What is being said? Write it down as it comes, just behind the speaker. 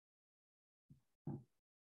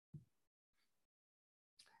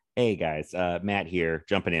Hey guys, Matt here,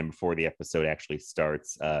 jumping in before the episode actually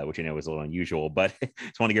starts, which I know is a little unusual, but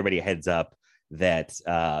just want to give everybody a heads up that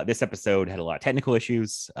this episode had a lot of technical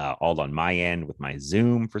issues, all on my end with my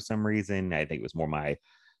Zoom for some reason. I think it was more my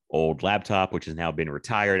old laptop, which has now been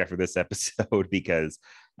retired after this episode because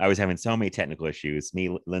I was having so many technical issues.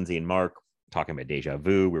 Me, Lindsay, and Mark talking about Deja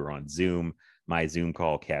Vu. We were on Zoom. My Zoom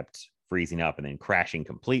call kept freezing up and then crashing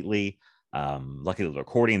completely. Luckily, the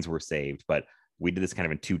recordings were saved, but we did this kind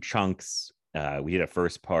of in two chunks. We did a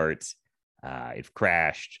first part, it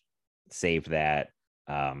crashed, saved that,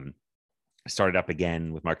 started up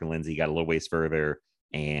again with Mark and Lindsay, got a little ways further,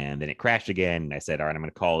 and then it crashed again. And I said, all right, I'm going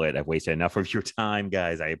to call it. I've wasted enough of your time,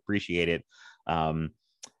 guys. I appreciate it.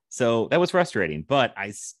 So that was frustrating, but I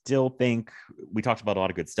still think we talked about a lot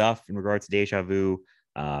of good stuff in regards to Deja Vu.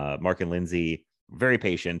 Mark and Lindsay, very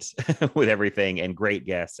patient with everything and great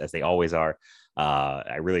guests as they always are.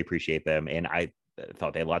 I really appreciate them. And I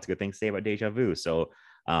thought they had lots of good things to say about Deja Vu. So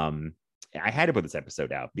I had to put this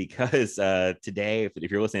episode out because today,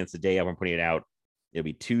 if you're listening to this today, I'm putting it out. It'll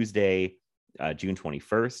be Tuesday, June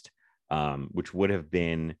 21st, which would have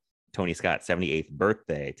been Tony Scott's 78th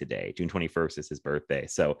birthday today. June 21st is his birthday.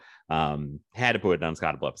 So had to put an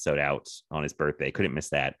Unscottable episode out on his birthday. Couldn't miss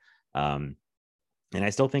that. And I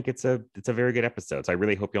still think it's a very good episode. So I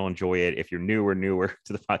really hope you'll enjoy it. If you're newer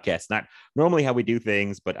to the podcast, not normally how we do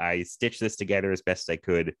things, but I stitched this together as best I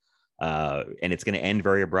could. And it's going to end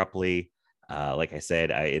very abruptly. Like I said,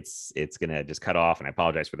 it's going to just cut off, and I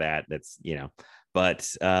apologize for that. That's, but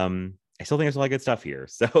I still think there's a lot of good stuff here.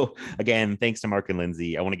 So again, thanks to Mark and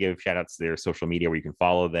Lindsay. I want to give shout outs to their social media where you can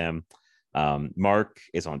follow them. Mark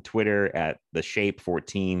is on Twitter at the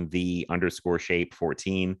shape14,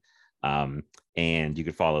 _shape14. And you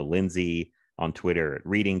can follow Lindsay on Twitter at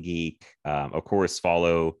Reading Geek. Of course,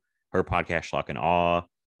 follow her podcast, Schlock and Awe.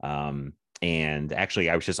 And actually,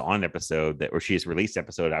 I was just on an episode she just released an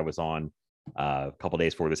episode I was on a couple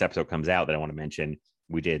days before this episode comes out that I want to mention.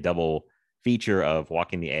 We did a double feature of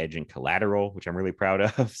Walking the Edge and Collateral, which I'm really proud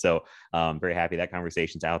of. So very happy that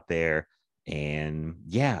conversation's out there. And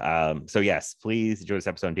so yes, please enjoy this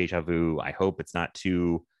episode on Deja Vu. I hope it's not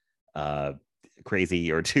too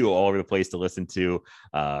crazy or too all over the place to listen to.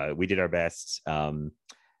 We did our best. And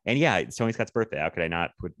yeah, it's Tony Scott's birthday. How could I not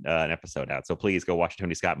put an episode out? So please go watch a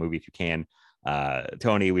Tony Scott movie if you can.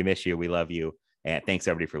 Tony, we miss you. We love you. And thanks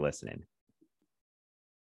everybody for listening.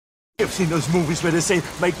 You've seen those movies where they say,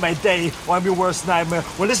 make my day, or I'm your worst nightmare.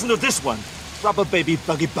 Well, listen to this one. Rubber baby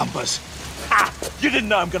buggy bumpers. Ha! You didn't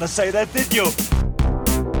know I'm gonna say that, did you?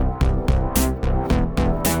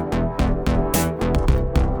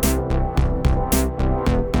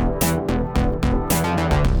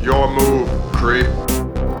 Your move, creep.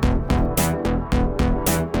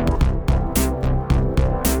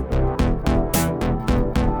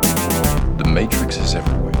 The Matrix is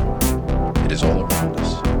everywhere. It is all around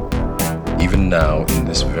us. Even now, in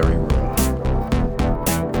this very room.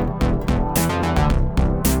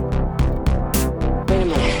 Wait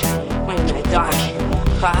a minute, Doc.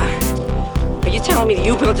 Are you telling me that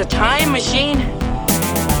you built a time machine?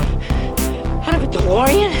 Out of a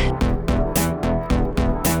DeLorean?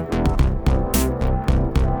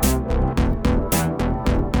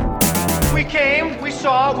 We came, we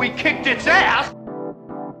saw, we kicked its ass.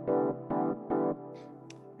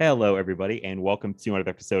 Hello, everybody, and welcome to another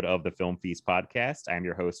episode of the Film Feast podcast. I'm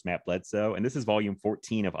your host, Matt Bledsoe, and this is volume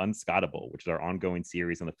 14 of Unscottable, which is our ongoing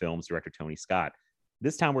series on the film's director, Tony Scott.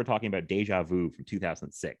 This time, we're talking about Deja Vu from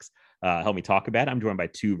 2006. Help me talk about it. I'm joined by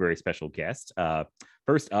two very special guests.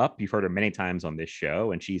 First up, you've heard her many times on this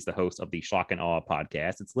show, and she's the host of the Schlock and Awe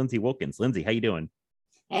podcast. It's Lindsay Wilkins. Lindsay, how you doing?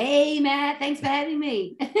 Hey, Matt. Thanks for having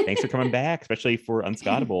me. Thanks for coming back, especially for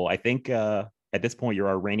Unscottable. I think at this point, you're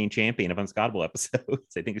our reigning champion of Unscottable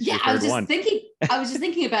episodes. I think it's your third one. I was just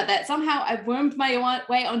thinking about that. Somehow I've wormed my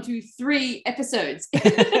way onto 3 episodes. So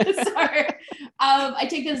I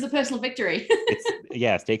take it as a personal victory.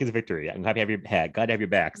 Yes, take it as a victory. I'm happy to have your head. Glad to have your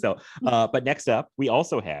back. So, but next up, we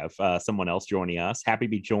also have someone else joining us. Happy to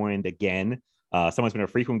be joined again. Someone's been a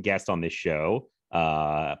frequent guest on this show.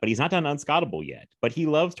 But he's not done Unscottable yet, but he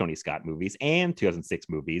loves Tony Scott movies and 2006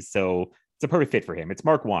 movies. So it's a perfect fit for him. It's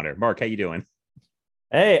Mark Warner. Mark, how you doing?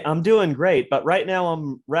 Hey, I'm doing great, but right now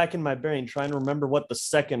I'm racking my brain trying to remember what the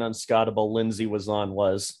second Unscottable Lindsay was on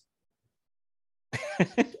was.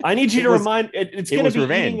 I need you to remind. It's going to be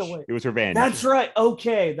Revenge. It was Revenge. That's right.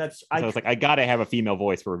 Okay, I was like, I gotta have a female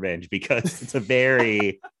voice for Revenge because it's a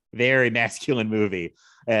very, very masculine movie.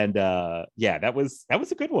 And that was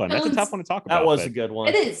a good one. That's a tough one to talk about. That was a good one.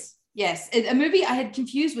 It is. Yes, a movie I had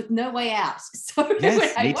confused with No Way Out. So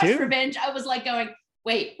yes, when I watched too. Revenge, I was like going,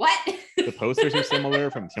 Wait, what? The posters are similar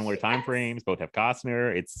from similar time frames. Both have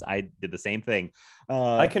Costner. I did the same thing.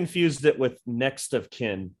 I confused it with Next of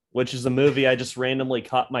Kin, which is a movie I just randomly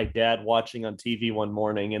caught my dad watching on TV one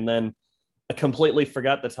morning, and then I completely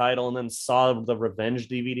forgot the title, and then saw the Revenge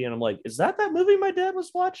DVD, and I'm like, is that movie my dad was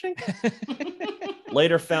watching?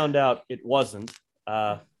 Later found out it wasn't.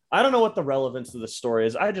 I don't know what the relevance of the story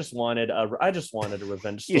is. I just wanted a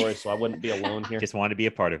revenge story, so I wouldn't be alone here. Just wanted to be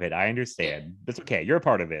a part of it. I understand. That's okay. You're a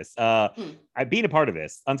part of this. Being a part of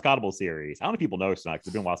this Unscottable series. I don't know if people know it's not, because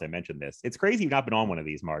it's been a while since I mentioned this. It's crazy you've not been on one of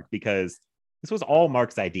these, Mark, because this was all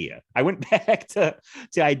Mark's idea. I went back to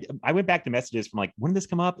messages from like, when did this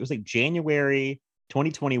come up? It was like January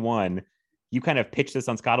 2021. You kind of pitched this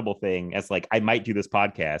Unscottable thing as like, I might do this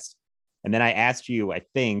podcast. And then I asked you, I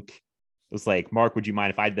think, it was like, Mark, would you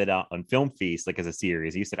mind if I did that on Film Feast, like as a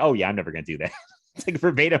series? You said, oh yeah, I'm never going to do that. It's like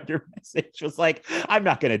verbatim your message was like, I'm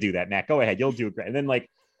not going to do that, Matt. Go ahead. You'll do it great. And then like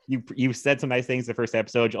you said some nice things the first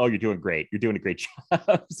episode. Oh, you're doing great. You're doing a great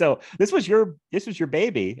job. So this was your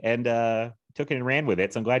baby, and took it and ran with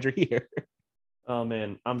it. So I'm glad you're here. Oh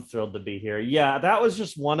man, I'm thrilled to be here. Yeah, that was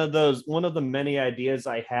just one of the many ideas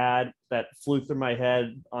I had that flew through my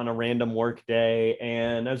head on a random work day.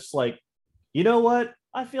 And I was like, you know what?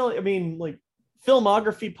 Like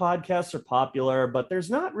filmography podcasts are popular, but there's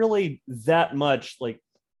not really that much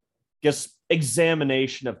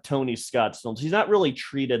examination of Tony Scott's films. He's not really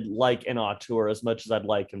treated like an auteur as much as I'd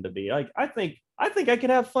like him to be. Like, I think I could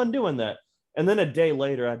have fun doing that. And then a day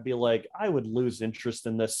later, I'd be like, I would lose interest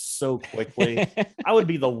in this so quickly. I would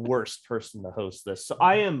be the worst person to host this. So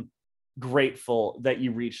I am grateful that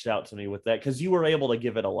you reached out to me with that, because you were able to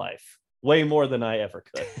give it a life. Way more than I ever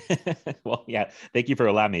could. Well, yeah. Thank you for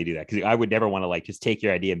allowing me to do that, because I would never want to like just take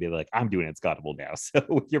your idea and be like, I'm doing Unscottable now. So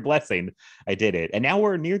with your blessing, I did it. And now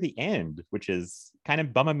we're near the end, which is kind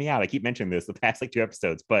of bumming me out. I keep mentioning this the past like 2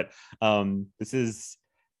 episodes, but this is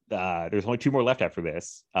there's only 2 more left after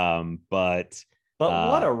this. But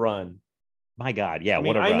what a run. My God. Yeah.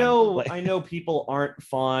 What a run. I know people aren't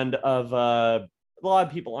fond of a lot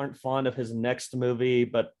of people aren't fond of his next movie,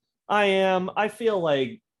 but I am. I feel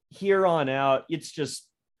like here on out, it's just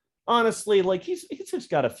honestly like he's just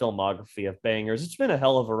got a filmography of bangers. It's been a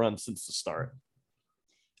hell of a run since the start.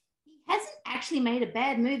 He hasn't actually made a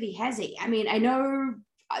bad movie, has he? I mean, I know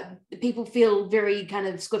people feel very kind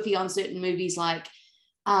of squiffy on certain movies like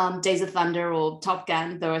Days of Thunder or Top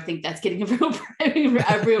Gun, though I think that's getting a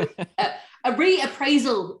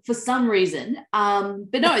reappraisal for some reason.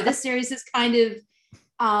 But no, this series is kind of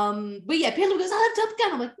but yeah, people goes, I love Top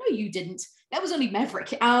Gun. I'm like, no, you didn't. That was only Maverick.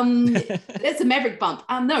 That's a Maverick bump.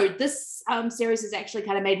 No, this series has actually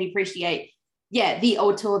kind of made me appreciate, the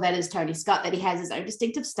auteur that is Tony Scott, that he has his own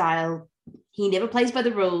distinctive style. He never plays by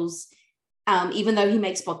the rules, even though he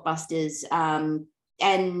makes blockbusters.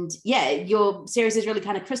 And your series is really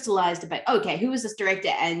kind of crystallized about, okay, who is this director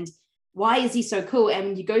and why is he so cool?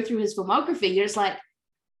 And you go through his filmography, you're just like,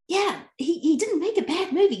 yeah, he didn't make a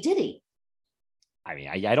bad movie, did he? I mean,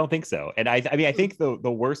 I don't think so. And I mean, I think the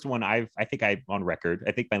worst one I'm on record.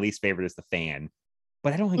 I think my least favorite is The Fan,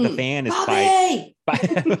 but I don't think The Fan is by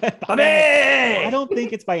I don't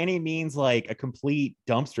think it's by any means like a complete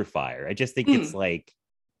dumpster fire. I just think it's like,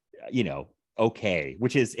 okay,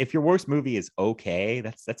 which is, if your worst movie is okay,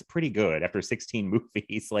 that's pretty good after 16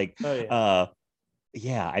 movies. Like, I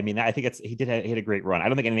mean, I think he had a great run. I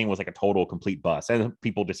don't think anything was like a total complete bust. I know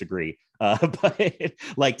people disagree, but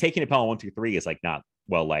like Taking It Pelham 1, 2, 3 is like not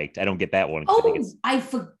well liked. I don't get that one. I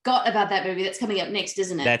forgot about that movie. That's coming up next,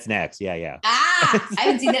 isn't it? That's next. Yeah. I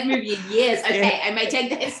haven't seen that movie in years. Okay, I may take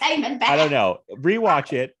that statement back. I don't know.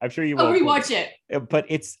 Rewatch it. I'm sure you will. Rewatch it. But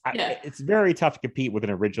it's very tough to compete with an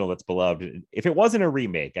original that's beloved. If it wasn't a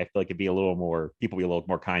remake, I feel like it'd be people be a little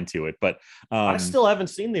more kind to it. But I still haven't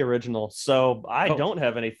seen the original, so I don't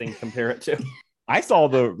have anything to compare it to. I saw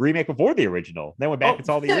the remake before the original, then went back and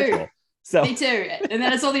saw the original. So me too. And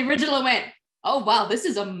then I saw the original and went, oh wow, this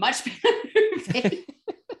is a much better movie.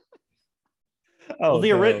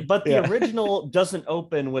 The original doesn't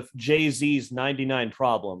open with Jay-Z's 99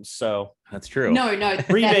 Problems, so that's true. No,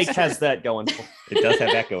 remake has that going for it. It does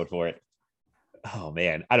have that going for it. Oh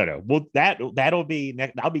man, I don't know. Well, that'll be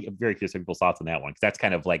next. I'll be very curious of people's thoughts on that one, because that's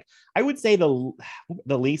kind of like, I would say the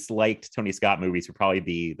least liked Tony Scott movies would probably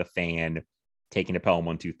be The Fan, Taking It Pelham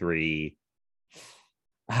 1, 2, 3.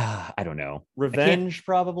 I don't know. Revenge,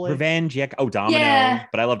 probably. Revenge, yeah. Oh, Domino. Yeah.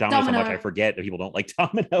 But I love Domino so much, I forget that people don't like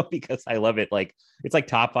Domino, because I love it. Like, it's like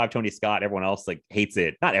top 5 Tony Scott. Everyone else like hates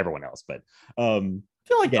it. Not everyone else, but I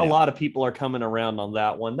feel like a lot of people are coming around on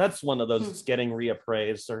that one. That's one of those that's getting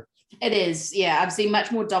reappraised. It is. Yeah, I've seen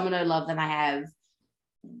much more Domino love than I have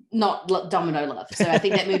not Domino love. So I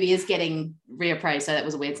think that movie is getting reappraised. So that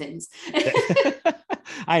was a weird sentence.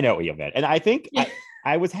 I know what you meant. And I think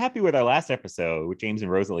I was happy with our last episode with James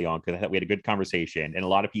and Rosalie on, because I thought we had a good conversation. And a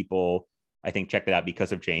lot of people, I think, checked it out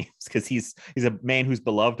because of James, because he's a man who's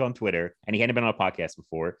beloved on Twitter, and he hadn't been on a podcast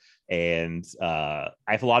before. And I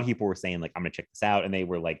have a lot of people were saying, like, I'm going to check this out. And they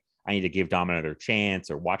were like, I need to give Domino another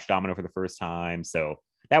chance, or watch Domino for the first time. So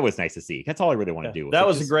that was nice to see. That's all I really want to do. That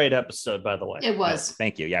was a great episode, by the way. It was.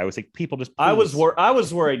 Thank you. Yeah, I was like, people just. I was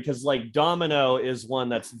worried because, like, Domino is one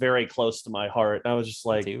that's very close to my heart. I was just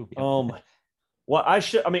like, oh my. Well,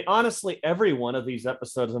 honestly, every one of these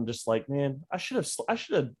episodes, I'm just like, man, I should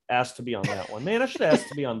have asked to be on that one. Man, I should have asked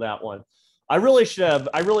to be on that one. I really should have.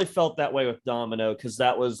 I really felt that way with Domino, because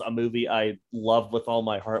that was a movie I loved with all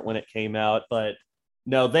my heart when it came out. But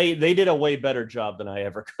no, they did a way better job than I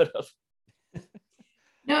ever could have.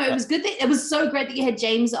 No, it was good. It was so great that you had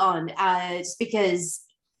James on, just because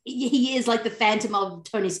he is like the phantom of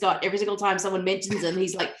Tony Scott. Every single time someone mentions him,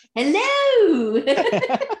 he's like, hello.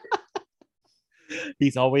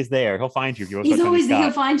 He's always there. He'll find you. He's always there.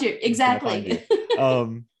 He'll find you. Exactly.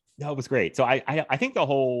 No, it was great. So I think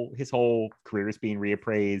his whole career is being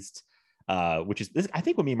reappraised, which is this. I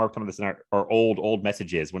think when me and Mark talked about this in our old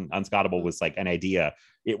messages, when Unscottable was like an idea,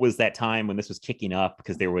 it was that time when this was kicking up,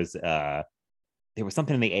 because there was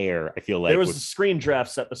something in the air. I feel like there was a Screen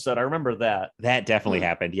Drafts episode. I remember that. That definitely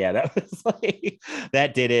happened. Yeah, that was like,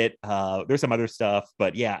 that did it. There's some other stuff,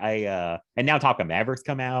 but yeah, and now Top Gun Mavericks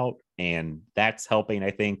come out, and that's helping. I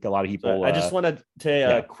think a lot of people. I just want to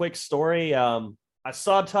tell you a quick story. I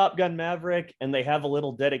saw Top Gun Maverick, and they have a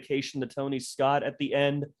little dedication to Tony Scott at the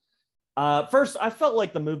end. First, I felt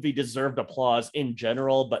like the movie deserved applause in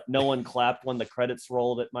general, but no one clapped when the credits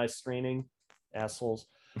rolled at my screening. Assholes.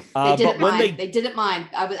 They didn't mind.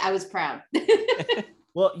 I was proud.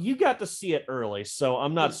 Well, you got to see it early, so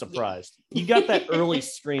I'm not surprised. You got that early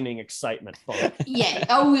screening excitement funk. Yeah.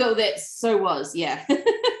 Oh, that so was. Yeah.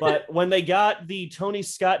 But when they got the Tony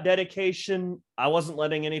Scott dedication, I wasn't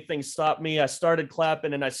letting anything stop me. I started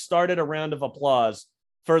clapping, and I started a round of applause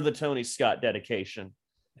for the Tony Scott dedication.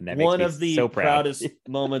 And that makes one me of the so proud. proudest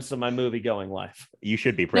moments of my movie going life. You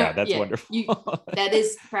should be proud. That's wonderful. That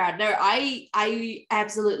is proud. No, I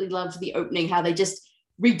absolutely loved the opening, how they just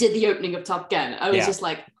redid the opening of Top Gun. I was just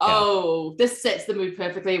like, this sets the mood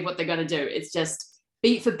perfectly of what they're going to do. It's just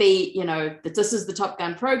beat for beat, that this is the Top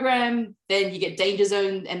Gun program. Then you get Danger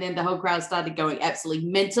Zone, and then the whole crowd started going absolutely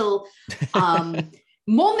mental.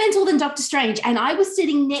 More mental than Doctor Strange. And I was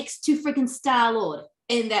sitting next to freaking Star-Lord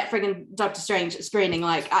in that friggin' Doctor Strange screening,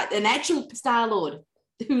 like an actual Star-Lord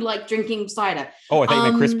who liked drinking cider. Oh, I thought you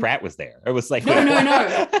meant Chris Pratt was there. It was like no.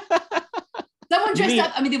 Someone dressed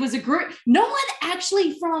up. I mean, there was a group. No one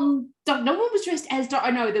actually no one was dressed as.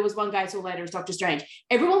 I know there was one guy I saw later as Doctor Strange.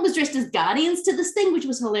 Everyone was dressed as Guardians to this thing, which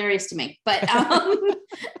was hilarious to me. But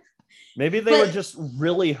maybe they were just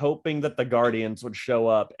really hoping that the Guardians would show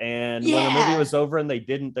up. And when the movie was over and they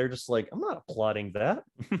didn't, they're just like, I'm not applauding that.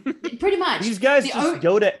 Pretty much. These guys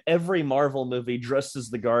go to every Marvel movie dressed as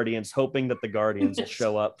the Guardians, hoping that the Guardians will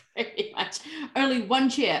show up. Pretty much. Only one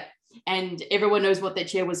chair, and everyone knows what that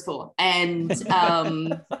chair was for. And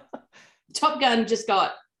Top Gun just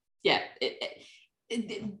got,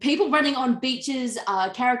 people running on beaches,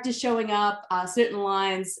 characters showing up, certain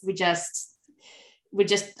lines, we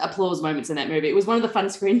just applause moments in that movie. It was one of the fun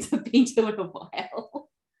screens I've been to in a while.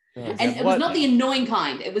 And it was not the annoying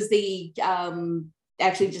kind. It was the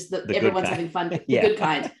actually just the everyone's having fun. The good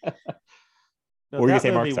kind. No,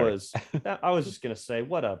 that movie was. I was just gonna say,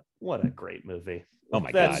 what a great movie. Oh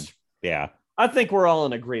my god! Yeah, I think we're all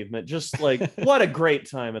in agreement. Just like what a great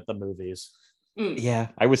time at the movies. Yeah,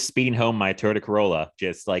 I was speeding home my Toyota Corolla,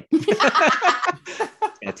 just like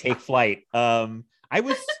gonna take flight.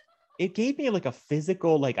 It gave me like a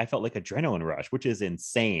physical, like I felt like adrenaline rush, which is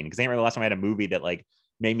insane. Because I remember the last time I had a movie that like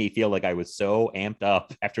made me feel like I was so amped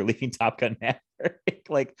up after leaving Top Gun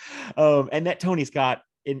Maverick. And that Tony Scott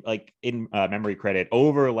in memory credit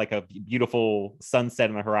over like a beautiful sunset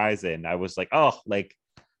on the horizon. I was like, oh, like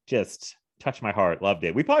just touched my heart. Loved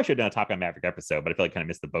it. We probably should have done a Top Gun Maverick episode, but I feel like kind of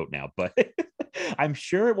missed the boat now. But I'm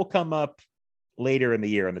sure it will come up later in the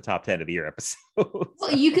year on the top 10 of the year episode.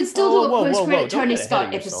 Well, you could still do a post-credit Tony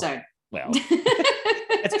Scott episode. Well,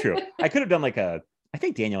 that's true. I could have done like I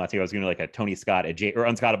think Daniel asked me I was going to do like a Tony Scott or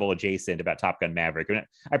Unscottable adjacent about Top Gun Maverick.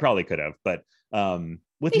 I probably could have, but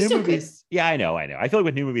with new movies, I know. I feel like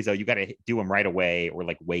with new movies though, you got to do them right away or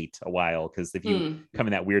like wait a while, because if you come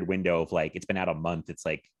in that weird window of like it's been out a month, it's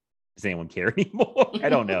like does anyone care anymore? I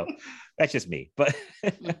don't know. That's just me. But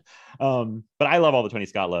but I love all the Tony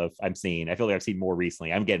Scott love I'm seeing. I feel like I've seen more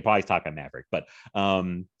recently. I'm getting probably talking about Maverick, but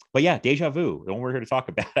yeah, Deja Vu, the one we're here to talk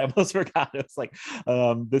about. I almost forgot. It's like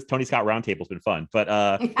this Tony Scott roundtable's been fun.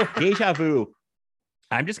 But Deja Vu,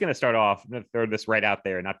 I'm just gonna start off. I'm gonna throw this right out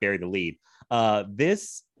there and not bury the lead.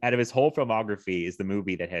 This out of his whole filmography is the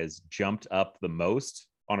movie that has jumped up the most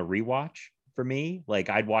on a rewatch for me. Like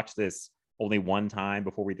I'd watched this only one time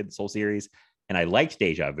before we did this whole series, and I liked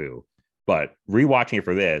Deja Vu, but rewatching it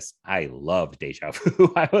for this, I loved Deja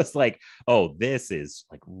Vu. I was like, oh, this is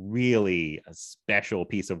like really a special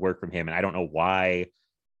piece of work from him, and I don't know why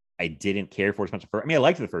I didn't care for it as much. I mean, I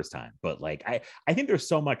liked it the first time, but like I think there's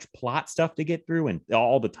so much plot stuff to get through and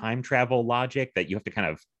all the time travel logic that you have to kind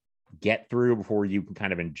of get through before you can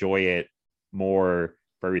kind of enjoy it more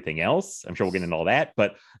for everything else. I'm sure we'll get into all that,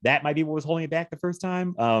 but that might be what was holding it back the first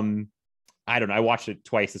time. I don't know. I watched it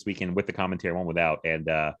twice this weekend with the commentary, one without, and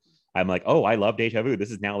I'm like, oh, I love Deja Vu.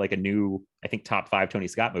 This is now like a new, I think, top 5 Tony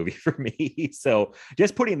Scott movie for me. So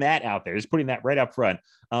just putting that out there, just putting that right up front.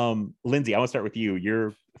 Lindsay, I want to start with you.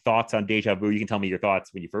 Your thoughts on Deja Vu. You can tell me your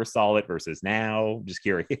thoughts when you first saw it versus now. I'm just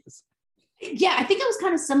curious. Yeah, I think it was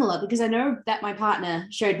kind of similar because I know that my partner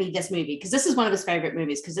showed me this movie because this is one of his favorite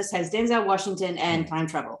movies because this has Denzel Washington and time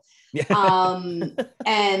travel. Yeah.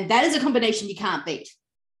 And that is a combination you can't beat,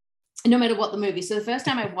 no matter what the movie. So the first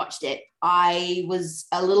time I watched it, I was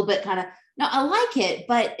a little bit kind of, no, I like it,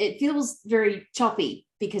 but it feels very choppy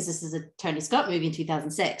because this is a Tony Scott movie in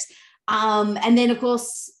 2006. And then, of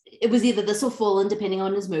course, it was either this or Fallen, depending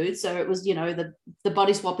on his mood. So it was, the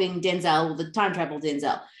body swapping Denzel, the time travel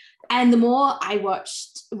Denzel. And the more I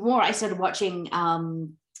started watching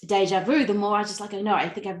Deja Vu, the more I was just like, I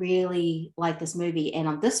think I really like this movie. And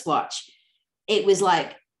on this watch, it was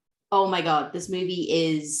like, oh my God, this movie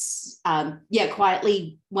is,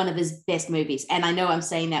 quietly one of his best movies. And I know I'm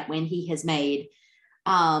saying that when he has made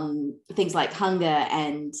things like Hunger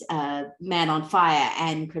and Man on Fire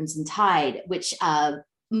and Crimson Tide, which are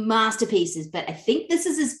masterpieces. But I think this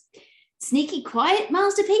is his sneaky, quiet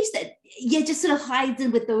masterpiece that just sort of hides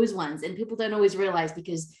in with those ones. And people don't always realize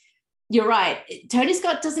because you're right. Tony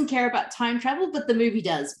Scott doesn't care about time travel, but the movie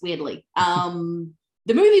does, weirdly. The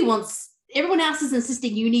movie wants, everyone else is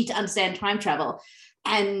insisting you need to understand time travel.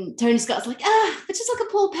 And Tony Scott's like, it's just like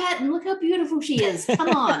a Paul Patton. Look how beautiful she is. Come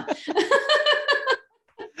on.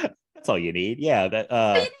 That's all you need. Yeah. That's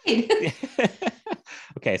all you need.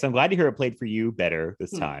 Okay. So I'm glad to hear it played for you better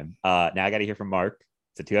this time. Now I got to hear from Mark.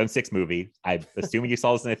 It's a 2006 movie. I'm assuming you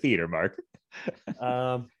saw this in a theater, Mark.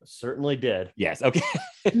 Certainly did. Yes. Okay.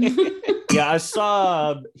 Yeah, I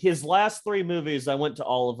saw his last 3 movies. I went to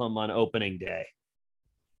all of them on opening day.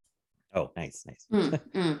 Oh, nice.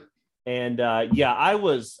 And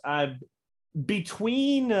I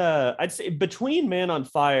between I'd say between Man on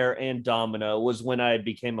Fire and Domino was when I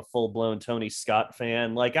became a full-blown Tony Scott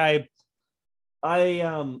fan. Like I'd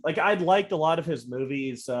liked a lot of his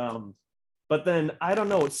movies. But then I don't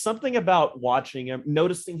know, it's something about watching him,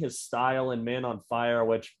 noticing his style in Man on Fire,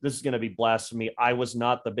 which this is going to be blasphemy. I was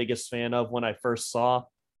not the biggest fan of when I first saw.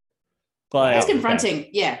 But it's confronting.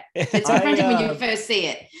 Yeah. It's confronting when you first see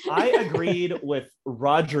it. I agreed with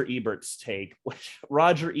Roger Ebert's take, which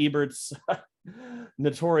Roger Ebert's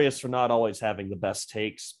notorious for not always having the best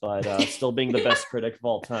takes, but still being the best critic of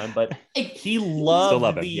all time. But he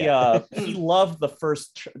loved he loved the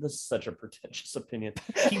first. This is such a pretentious opinion.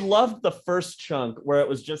 He loved the first chunk where it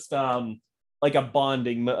was just like a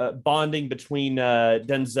bonding between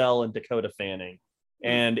Denzel and Dakota Fanning,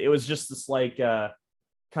 and it was just this like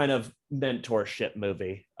kind of mentorship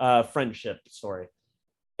movie, friendship. Sorry.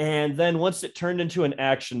 And then once it turned into an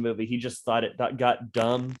action movie, he just thought it got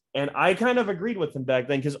dumb. And I kind of agreed with him back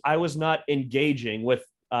then because I was not engaging with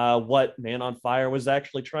what Man on Fire was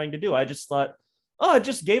actually trying to do. I just thought, it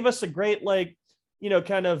just gave us a great,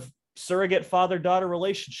 kind of surrogate father-daughter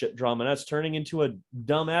relationship drama. And that's turning into a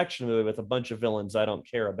dumb action movie with a bunch of villains I don't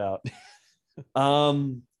care about.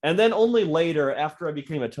 And then only later, after I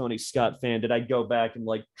became a Tony Scott fan, did I go back and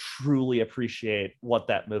truly appreciate what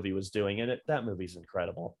that movie was doing. And that movie's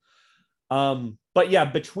incredible. But yeah,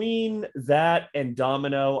 between that and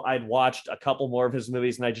Domino, I'd watched a couple more of his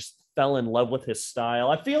movies and I just fell in love with his style.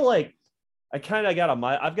 I feel like I've got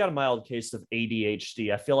a mild case of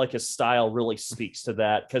ADHD. I feel like his style really speaks to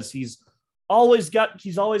that because he's always got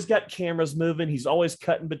cameras moving. He's always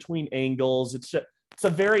cutting between angles. It's a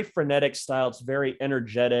very frenetic style. It's very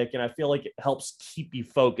energetic. And I feel like it helps keep you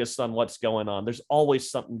focused on what's going on. There's always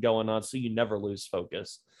something going on, so you never lose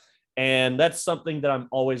focus. And that's something that I'm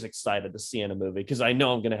always excited to see in a movie because I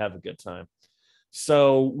know I'm going to have a good time.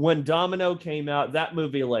 So when Domino came out, that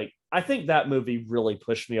movie I think that movie really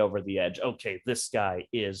pushed me over the edge. Okay, this guy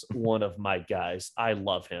is one of my guys. I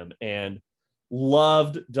love him and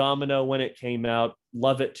loved Domino when it came out.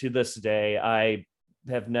 Love it to this day.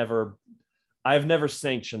 I've never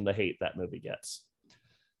sanctioned the hate that movie gets.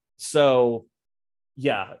 So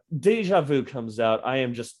yeah, Deja Vu comes out. I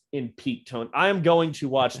am just in peak tone. I am going to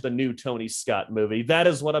watch the new Tony Scott movie. That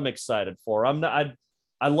is what I'm excited for.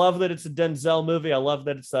 I love that it's a Denzel movie. I love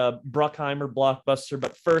that it's a Bruckheimer blockbuster.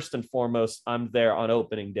 But first and foremost, I'm there on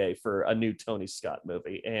opening day for a new Tony Scott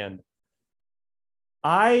movie. And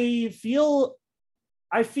I feel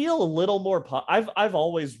a little more. I've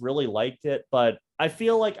always really liked it, but I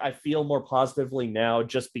feel like I feel more positively now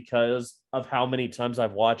just because of how many times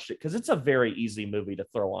I've watched it. Because it's a very easy movie to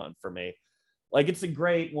throw on for me. Like, it's a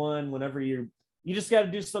great one whenever you just got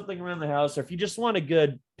to do something around the house, or if you just want a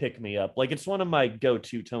good pick me up. Like, it's one of my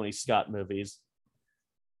go-to Tony Scott movies.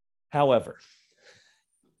 However,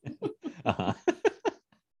 the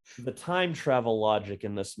time travel logic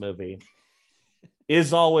in this movie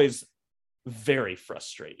is always very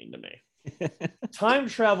frustrating to me. Time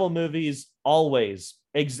travel movies always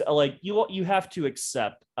like you have to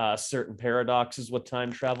accept certain paradoxes with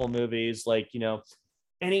time travel movies, like, you know,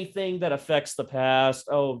 anything that affects the past,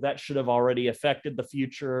 oh, that should have already affected the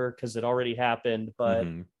future because it already happened. But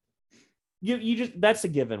you just, that's a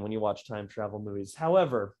given when you watch time travel movies.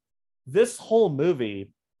 However, this whole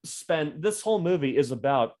movie is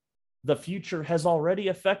about the future has already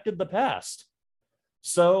affected the past,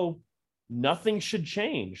 so nothing should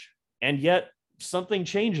change, and yet something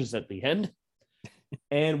changes at the end.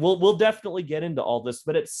 And we'll definitely get into all this,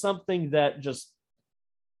 but it's something that just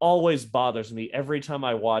always bothers me every time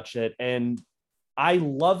I watch it. And I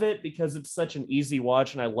love it because it's such an easy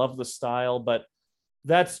watch and I love the style, but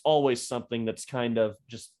that's always something that's kind of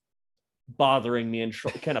just bothering me and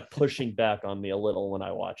kind of pushing back on me a little when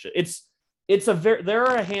I watch it. There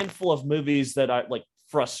are a handful of movies that I like,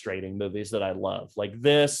 frustrating movies that I love, like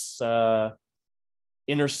this,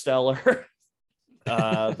 Interstellar,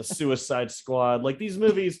 the Suicide Squad. Like, these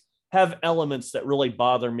movies have elements that really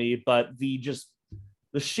bother me, but the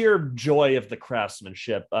sheer joy of the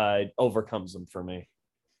craftsmanship overcomes them for me.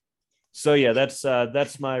 So yeah,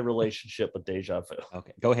 that's my relationship with Deja Vu.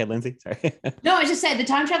 Okay, go ahead, Lindsay. Sorry. No, I just said the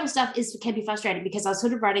time travel stuff can be frustrating because I was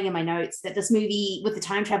sort of writing in my notes that this movie with the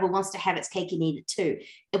time travel wants to have its cake and eat it too.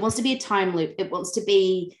 It wants to be a time loop. It wants to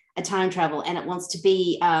be a time travel, and it wants to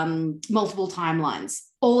be multiple timelines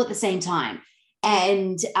all at the same time.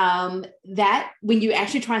 And that when you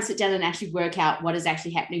actually try and sit down and actually work out what is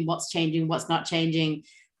actually happening, what's changing, what's not changing,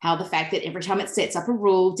 how the fact that every time it sets up a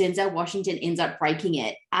rule, Denzel Washington ends up breaking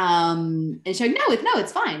it and showing, no,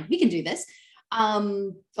 it's fine. We can do this.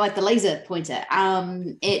 Like the laser pointer.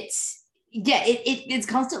 It's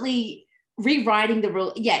constantly rewriting the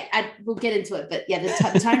rule. Yeah, we'll get into it. But yeah,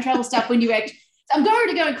 the time travel stuff, when you actually, I'm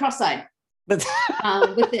already going cross-eyed with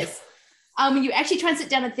this. When you actually try and sit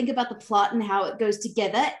down and think about the plot and how it goes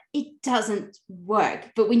together, it doesn't work.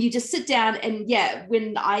 But when you just sit down and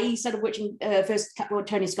when I started watching first couple of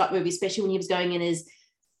Tony Scott movies, especially when he was going in his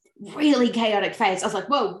really chaotic phase, I was like,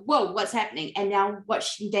 whoa, what's happening? And now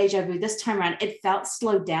watching Deja Vu this time around, it felt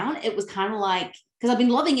slowed down. It was kind of like, because I've been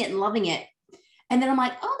loving it. And then I'm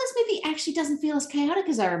like, oh, this movie actually doesn't feel as chaotic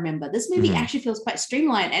as I remember. This movie actually feels quite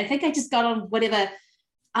streamlined. And I think I just got on whatever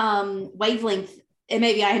wavelength, and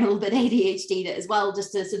maybe I am a little bit ADHD as well,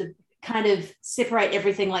 just to sort of kind of separate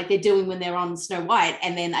everything like they're doing when they're on Snow White.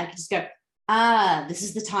 And then I can just go, this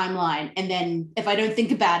is the timeline. And then if I don't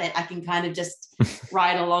think about it, I can kind of just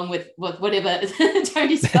ride along with whatever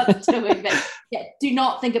Tony Scott's doing. But yeah, do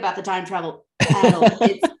not think about the time travel at all.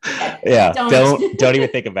 Don't even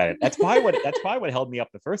think about it. That's probably what held me up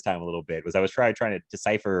the first time a little bit, was I was trying to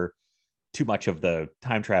decipher too much of the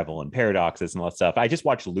time travel and paradoxes and all that stuff. I just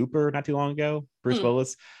watched Looper not too long ago, Bruce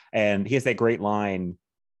Willis, and he has that great line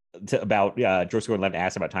about George Gordon-Levitt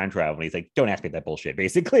asked about time travel, and he's like, "Don't ask me that bullshit."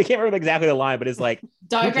 Basically, I can't remember exactly the line, but it's like,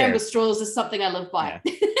 diagram with straws is something I live by.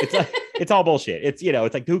 Yeah. It's like, it's all bullshit. It's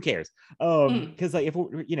it's like, who cares? Because like, if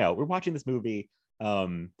we're watching this movie,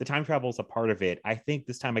 the time travel is a part of it. I think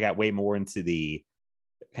this time I got way more into the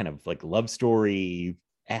kind of like love story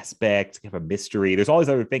aspect, kind of a mystery. There's all these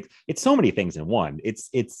other things. It's so many things in one. It's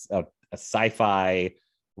a sci-fi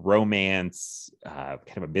romance, kind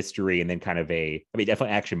of a mystery, and then kind of definitely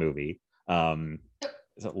action movie. There's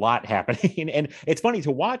a lot happening, and it's funny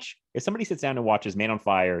to watch. If somebody sits down and watches Man on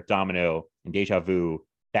Fire, Domino, and Deja Vu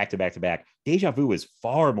back to back to back, Deja Vu is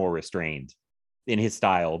far more restrained in his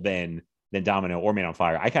style than Domino or Man on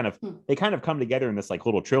Fire. They kind of come together in this like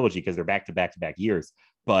little trilogy because they're back to back to back years,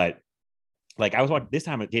 but like I was watching this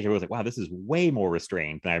time, JJ was like, wow, this is way more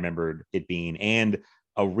restrained than I remembered it being, and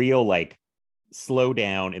a real like slow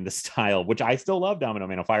down in the style, which I still love Domino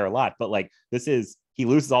Man on Fire a lot, but like this is, he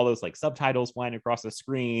loses all those like subtitles flying across the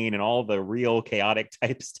screen and all the real chaotic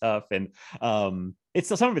type stuff, and it's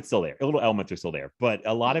still, some of it's still there, little elements are still there, but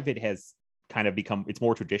a lot of it has kind of become, it's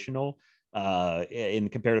more traditional in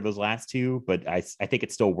compared to those last two, but I think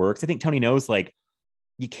it still works. I think Tony knows like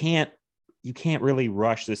you can't really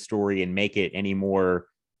rush this story and make it any more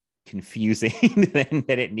confusing than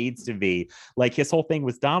it needs to be. Like his whole thing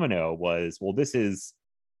with Domino was, well, this is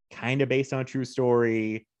kind of based on a true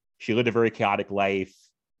story. She lived a very chaotic life.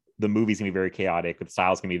 The movie's gonna be very chaotic. The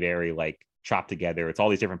style's gonna be very like chopped together. It's all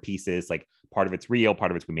these different pieces. Like part of it's real,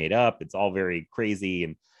 part of it's we made up. It's all very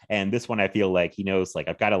crazy. And this one, I feel like he knows like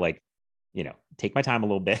I've got to like, you know, take my time a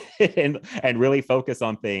little bit and really focus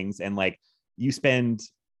on things. And like you spend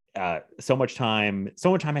so much time has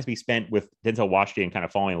to be spent with Denzel Washington kind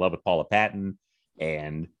of falling in love with Paula Patton,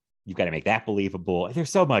 and you've got to make that believable. There's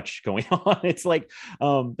so much going on. It's like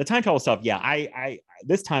the time travel stuff. Yeah, I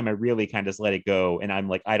this time I really kind of just let it go, and I'm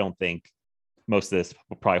like, I don't think most of this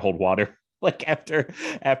will probably hold water. Like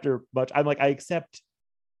after much, I'm like, I accept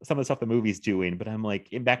some of the stuff the movie's doing, but I'm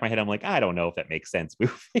like, in back of my head, I'm like, I don't know if that makes sense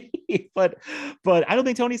movie. but I don't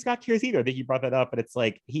think Tony Scott cares either. I think you brought that up, but it's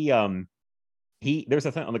like he there's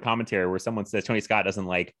a thing on the commentary where someone says Tony Scott doesn't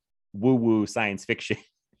like woo-woo science fiction.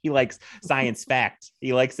 He likes science fact.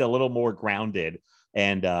 He likes it a little more grounded.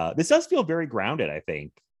 And this does feel very grounded, I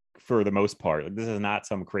think, for the most part. Like, this is not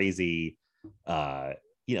some crazy, the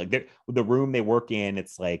room they work in,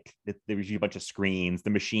 it's like there's a bunch of screens. The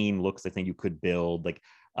machine looks like something you could build. Like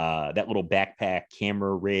that little backpack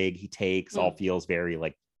camera rig he takes all feels very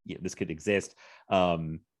like, yeah, this could exist.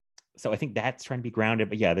 So I think that's trying to be grounded.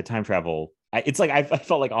 But yeah, the time travel, it's like I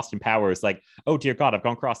felt like Austin Powers, like, oh dear God, I've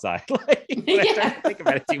gone cross-eyed. Like, I try to think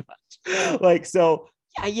about it too much. Like, so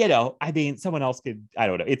yeah, you know, I mean, someone else could, I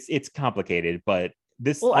don't know. It's complicated, but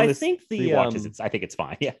this. Well, I think I think it's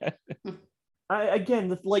fine. Yeah.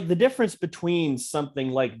 The difference between something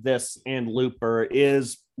like this and Looper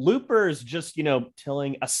is just, you know,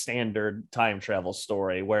 telling a standard time travel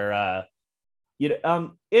story where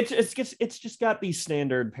it's just got these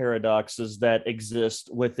standard paradoxes that exist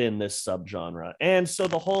within this subgenre. And so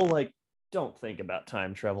the whole like don't think about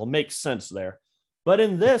time travel makes sense there. But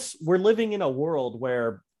in this, we're living in a world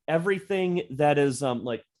where everything that is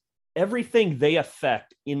everything they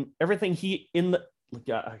affect in everything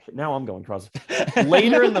now I'm going cross.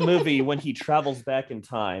 Later in the movie, when he travels back in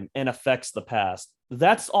time and affects the past,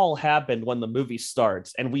 that's all happened when the movie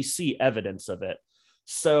starts, and we see evidence of it.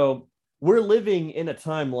 So we're living in a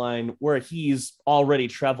timeline where he's already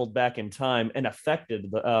traveled back in time and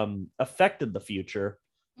affected the future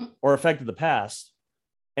or affected the past,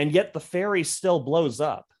 and yet the ferry still blows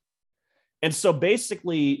up. And so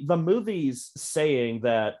basically, the movie's saying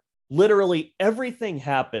that literally everything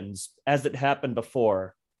happens as it happened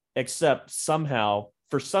before, except somehow,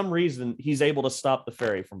 for some reason, he's able to stop the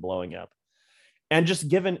ferry from blowing up. And just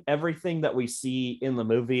given everything that we see in the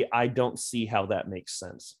movie, I don't see how that makes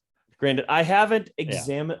sense. Granted, I haven't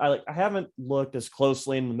examined, I haven't looked as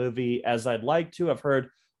closely in the movie as I'd like to. I've heard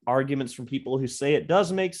arguments from people who say it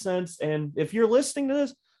does make sense. And if you're listening to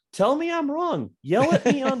this, tell me I'm wrong. Yell at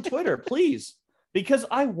me on Twitter, please. Because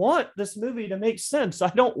I want this movie to make sense. I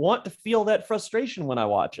don't want to feel that frustration when I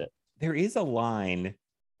watch it. There is a line,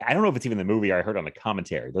 I don't know if it's even the movie or I heard on the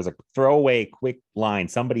commentary. There's a throwaway quick line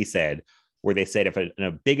somebody said where they said if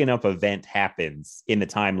a big enough event happens in the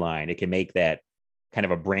timeline, it can make that kind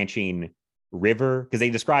of a branching river, because they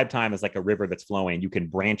describe time as like a river that's flowing. You can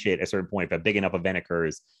branch it at a certain point if a big enough event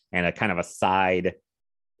occurs, and a kind of a side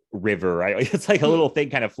river, right? It's like a little thing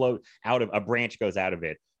kind of float out of a branch goes out of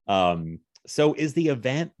it. So is the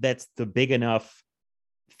event that's the big enough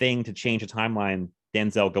thing to change a timeline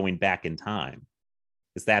Denzel going back in time?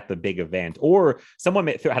 Is that the big event? Or someone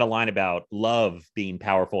had a line about love being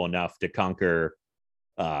powerful enough to conquer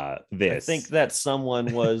this. I think that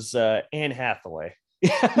someone was Anne Hathaway.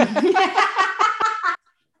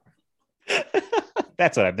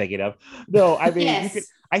 That's what I'm thinking of. No, I mean, Yes.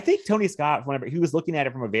 I think Tony Scott, whenever he was looking at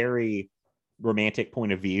it from a very romantic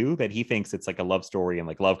point of view, that he thinks it's like a love story and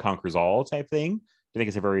like love conquers all type thing. I think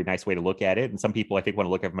it's a very nice way to look at it. And some people I think want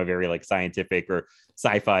to look at it from a very like scientific or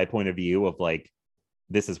sci-fi point of view of like,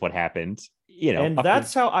 this is what happened, you know. And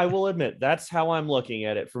that's how I will admit, that's how I'm looking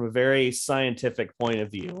at it from a very scientific point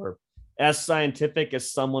of view, or as scientific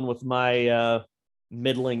as someone with my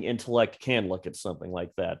middling intellect can look at something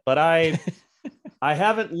like that. But I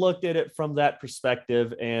haven't looked at it from that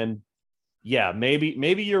perspective. And yeah,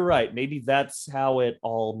 maybe you're right. Maybe that's how it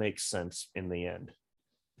all makes sense in the end.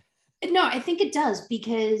 No, I think it does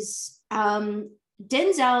because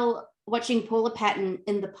Denzel watching Paula Patton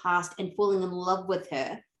in the past and falling in love with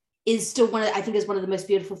her is still I think is one of the most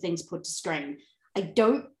beautiful things put to screen. I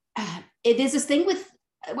don't. There's this thing with.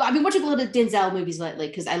 Well, I've been watching a lot of Denzel movies lately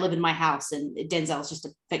because I live in my house and Denzel's just a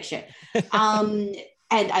fixture. And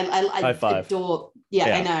I adore.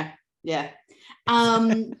 Yeah, I know. Yeah.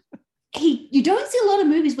 You don't see a lot of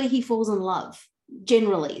movies where he falls in love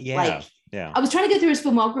generally. Yeah. I was trying to go through his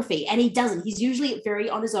filmography and he doesn't. He's usually very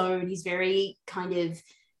on his own. He's very kind of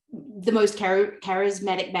the most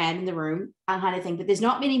charismatic man in the room, kind of thing. But there's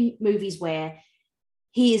not many movies where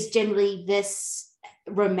he is generally this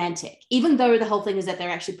romantic, even though the whole thing is that they're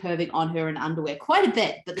actually perving on her in underwear quite a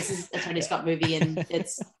bit. But this is a Tony Scott movie and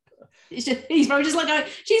he's probably just like, oh,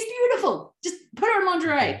 she's beautiful. Just put her in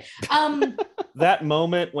lingerie. That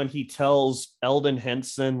moment when he tells Eldon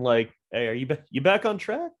Henson, like, hey, are you back on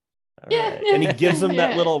track? All right. And he gives him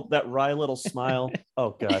that wry little smile.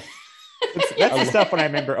 Oh God. That's the stuff when I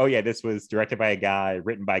remember, oh yeah, this was directed by a guy,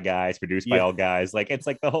 written by guys, produced by all guys. Like it's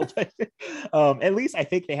like the whole thing. At least I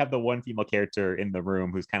think they have the one female character in the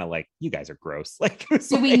room who's kind of like, you guys are gross. Like,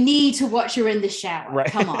 so we need to watch her in the shower.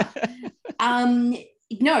 Right. Come on.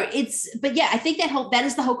 No, but yeah, I think that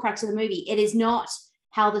is the whole crux of the movie. It is not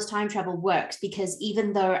how this time travel works, because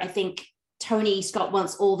even though I think Tony Scott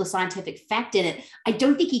wants all the scientific fact in it, I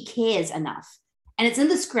don't think he cares enough. And it's in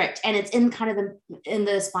the script and it's in kind of in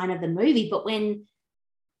the spine of the movie. But when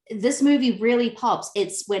this movie really pops,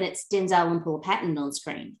 it's when it's Denzel and Paula Patton on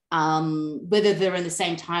screen, whether they're in the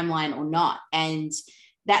same timeline or not. And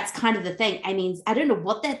that's kind of the thing. I mean, I don't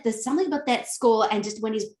know there's something about that score. And just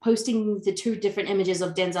when he's posting the two different images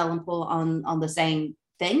of Denzel and Paul on the same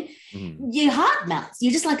thing, your heart melts.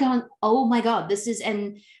 You're just like going, oh my God, this is,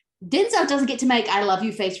 and Denzel doesn't get to make I love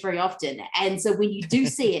you face very often. And so when you do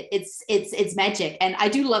see it, it's magic. And I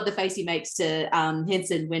do love the face he makes to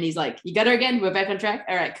Henson when he's like, you got her again? We're back on track.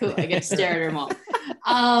 All right, cool. I get to stare at her more.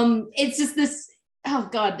 It's just this, oh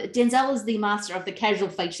God, Denzel is the master of the casual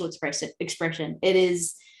facial expression. It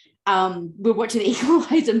is, we're watching the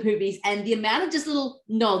Equalizer movies and the amount of just little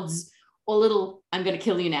nods or little, I'm going to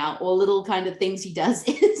kill you now, or little kind of things he does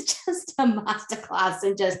is just a masterclass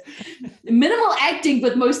and just minimal acting,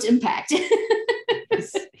 but most impact.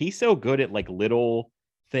 He's so good at like little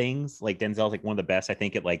things. Like Denzel's like one of the best, I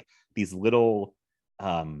think, at like these little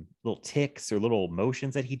ticks or little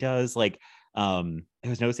motions that he does. Like I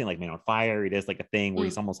was noticing like Man on Fire, he does like a thing where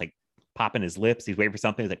he's almost like popping his lips. He's waiting for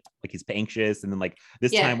something. He's like he's anxious. And then like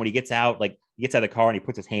this time when he gets out of the car and he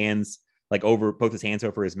puts his hands both his hands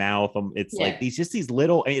over his mouth. It's like these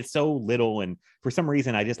little, it's so little. And for some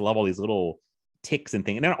reason, I just love all these little ticks and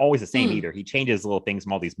things. And they're not always the same either. He changes little things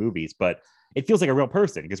from all these movies, but it feels like a real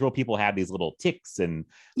person because real people have these little ticks and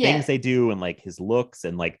things they do, and like his looks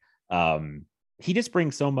and like, he just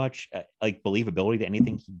brings so much like believability to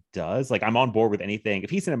anything he does. Like I'm on board with anything. If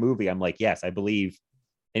he's in a movie, I'm like, yes, I believe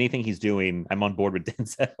anything he's doing. I'm on board with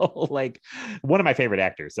Denzel. Like one of my favorite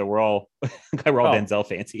actors. So we're all Denzel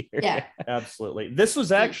fans here. Yeah, absolutely. This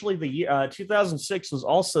was actually the year 2006 was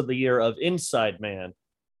also the year of Inside Man,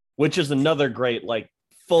 which is another great like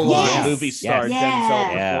full-on movie star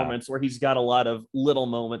Denzel performance where he's got a lot of little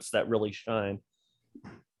moments that really shine.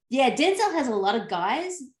 Yeah, Denzel has a lot of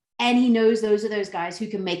guys, and he knows those are those guys who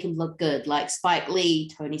can make him look good, like Spike Lee,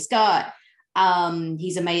 Tony Scott.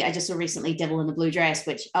 He's amazing. I just saw recently Devil in the Blue Dress,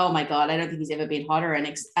 which, oh my God, I don't think he's ever been hotter in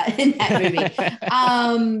that movie.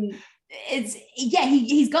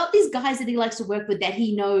 He's got these guys that he likes to work with that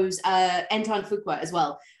he knows, Anton Fuqua as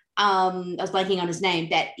well. I was blanking on his name,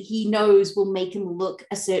 that he knows will make him look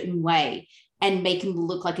a certain way and make him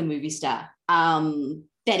look like a movie star.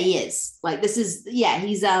 That he is. Like this is,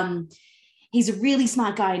 he's a really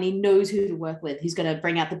smart guy and he knows who to work with. He's going to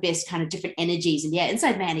bring out the best kind of different energies. And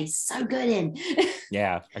Inside Man, he's so good in.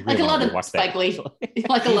 Yeah. I really like a lot of Spike Lee,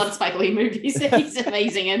 like a lot of Spike Lee movies. He's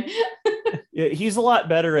amazing in. Yeah, he's a lot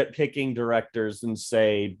better at picking directors than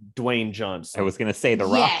say Dwayne Johnson. I was going to say The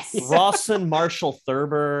Rock. Yes. Rawson Marshall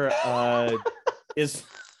Thurber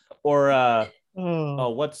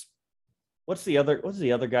what's the other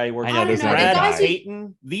guy he works with? I know there's Brad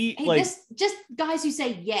Payton. Just guys who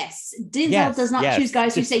say yes. Denzel does not choose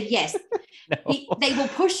guys who say yes. No. They will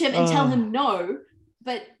push him and tell him no,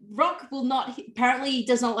 but Rock will not. Apparently, he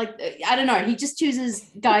does not like. I don't know. He just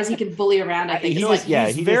chooses guys he can bully around. I think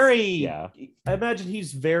I imagine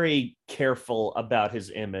he's very careful about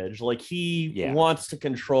his image. Like he wants to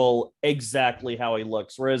control exactly how he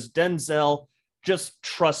looks, whereas Denzel just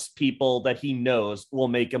trusts people that he knows will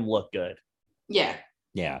make him look good. Yeah.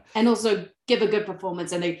 Yeah. And also give a good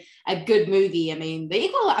performance and a good movie. I mean,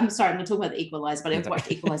 I'm sorry, I'm going to talk about the Equalizer, but I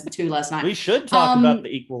watched Equalizer 2 last night. We should talk about the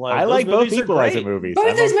Equalizer. I like both Equalizer movies.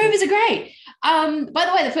 Both those movies are great. By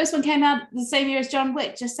the way, the first one came out the same year as John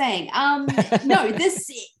Wick, just saying. No,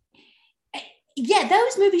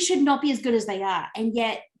 those movies should not be as good as they are. And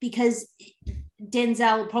yet, because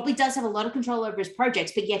Denzel probably does have a lot of control over his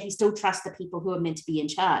projects, but yet he still trusts the people who are meant to be in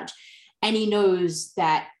charge. And he knows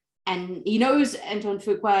that, and he knows Antoine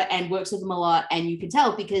Fuqua and works with him a lot. And you can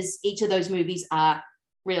tell because each of those movies are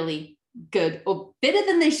really good, or better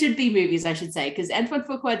than they should be movies, I should say, because Antoine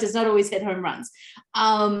Fuqua does not always hit home runs.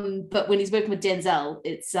 But when he's working with Denzel,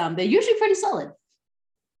 it's they're usually pretty solid.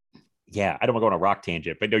 Yeah, I don't want to go on a rock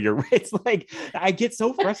tangent, but no, it's like, I get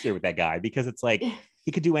so frustrated with that guy because it's like,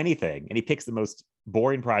 he could do anything. And he picks the most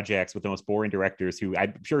boring projects with the most boring directors who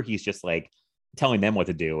I'm sure he's just like telling them what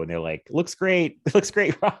to do. And they're like, looks great. It looks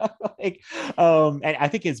great. Like, and I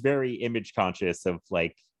think he's very image conscious of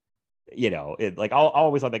like, I'll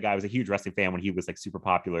always thought that guy was a huge wrestling fan when he was like super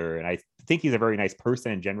popular. And I think he's a very nice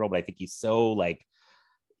person in general, but I think he's so like,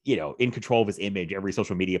 in control of his image. Every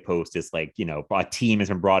social media post is like, a team has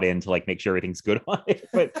been brought in to like make sure everything's good on it.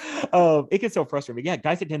 But it gets so frustrating. Yeah,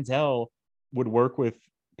 guys at Denzel would work with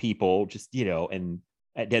people just, and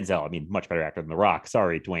at Denzel, I mean, much better actor than The Rock.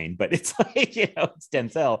 Sorry, Dwayne, but it's like, it's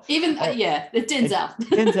Denzel. Even, it's Denzel.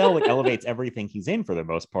 Denzel like elevates everything he's in for the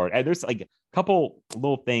most part. And there's like a couple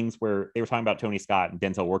little things where they were talking about Tony Scott and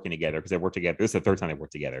Denzel working together because they worked together. This is the third time they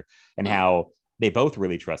worked together, and how they both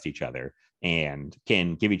really trust each other and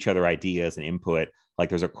can give each other ideas and input. Like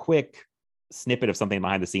there's a quick snippet of something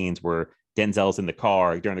behind the scenes where Denzel's in the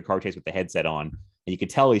car during the car chase with the headset on, and you can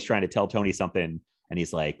tell he's trying to tell Tony something. And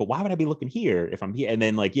he's like, but why would I be looking here if I'm here? And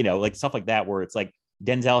then like, like stuff like that, where it's like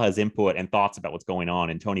Denzel has input and thoughts about what's going on,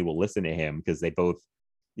 and Tony will listen to him because they both,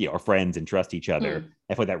 are friends and trust each other.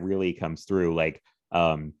 I feel like that really comes through. Like,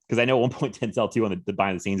 because I know at one point Denzel too on the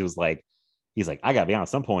behind the scenes was like, he's like, I gotta be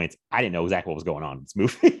honest, some points I didn't know exactly what was going on in this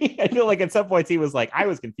movie. I feel like at some points he was like, I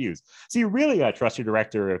was confused. So you really gotta trust your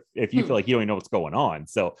director if you feel like you don't even know what's going on.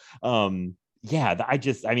 So that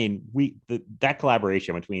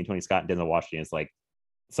collaboration between Tony Scott and Denzel Washington is like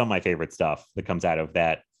some of my favorite stuff that comes out of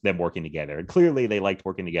that, them working together. And clearly they liked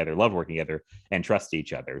working together, loved working together, and trust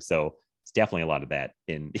each other. So it's definitely a lot of that.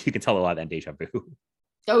 And you can tell a lot of that in Deja Vu.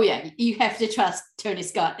 Oh yeah, you have to trust Tony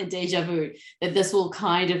Scott and Deja Vu that this will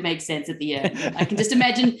kind of make sense at the end. I can just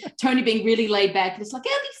imagine Tony being really laid back and it's like,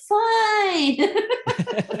 it'll be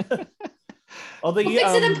fine. We'll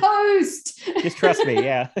fix it in post. Just trust me,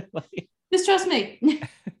 yeah. Just trust me.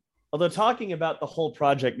 Although talking about the whole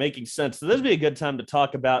project making sense, so this would be a good time to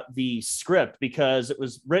talk about the script because it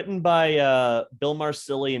was written by Bill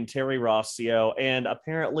Marsili and Terry Rossio, and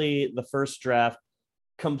apparently the first draft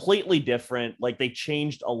completely different. Like they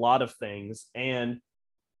changed a lot of things, and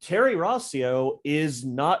Terry Rossio is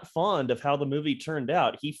not fond of how the movie turned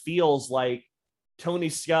out. He feels like Tony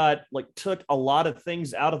Scott like took a lot of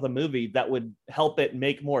things out of the movie that would help it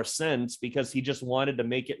make more sense because he just wanted to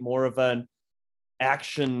make it more of an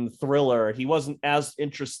action thriller. He wasn't as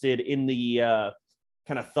interested in the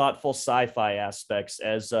kind of thoughtful sci-fi aspects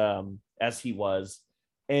as he was.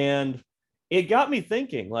 And it got me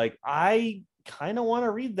thinking, like, I kind of want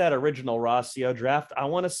to read that original Rossio draft. I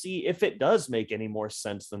want to see if it does make any more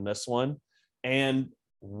sense than this one. And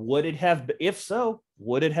would it have, if so,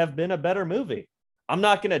 would it have been a better movie? I'm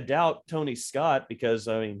not going to doubt Tony Scott because,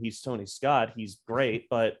 I mean, he's Tony Scott. He's great,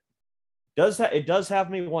 but it does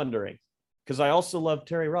have me wondering. Because I also love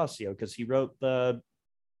Terry Rossio because he wrote the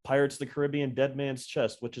Pirates of the Caribbean Dead Man's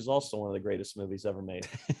Chest, which is also one of the greatest movies ever made.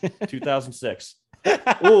 2006.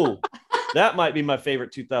 Ooh, that might be my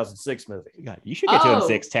favorite 2006 movie. God, you should get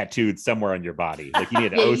 2006 tattooed somewhere on your body. Like you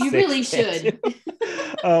need an 06 you really should.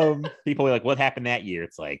 People are like, what happened that year?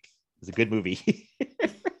 It's like, it was a good movie.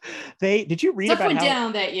 Did you read Stuff about went how,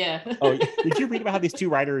 down that year. Did you read about how these two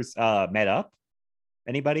writers met up?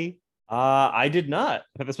 Anybody? I did not.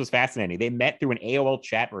 I thought this was fascinating. They met through an AOL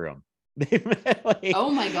chat room. They met, like, oh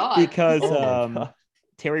my God. Because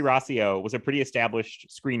Terry Rossio was a pretty established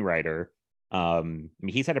screenwriter. I mean,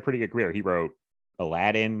 he's had a pretty good career. He wrote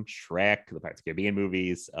Aladdin, Shrek, the Pirates of the Caribbean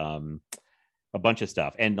movies, a bunch of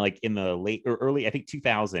stuff. And like in the late or early, I think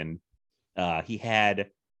 2000, he had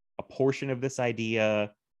a portion of this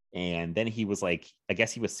idea. And then he was like, I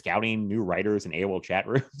guess he was scouting new writers in AOL chat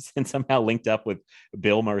rooms and somehow linked up with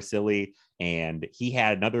Bill Marsili. And he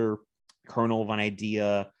had another kernel of an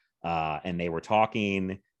idea, and they were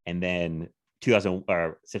talking. And then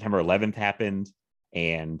September 11th happened,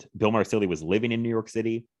 and Bill Marsili was living in New York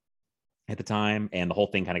City at the time, and the whole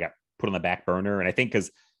thing kind of got put on the back burner. And I think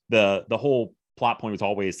because the whole plot point was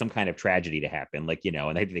always some kind of tragedy to happen, like, you know,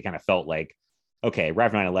 and they kind of felt like, okay, right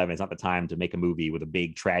after 9/11 is not the time to make a movie with a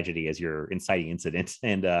big tragedy as your inciting incident.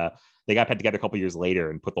 And they got put together a couple years later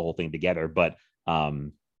and put the whole thing together. But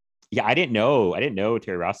yeah, I didn't know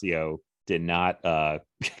Terry Rossio did not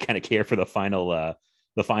kind of care for the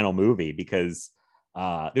final movie, because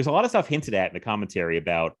there's a lot of stuff hinted at in the commentary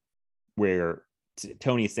about where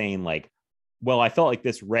Tony's saying like, well, I felt like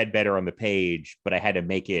this read better on the page, but I had to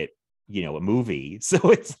make it, you know, a movie.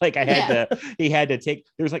 So it's like he had to take,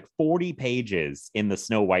 there's like 40 pages in the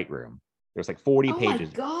Snow White room. There's like 40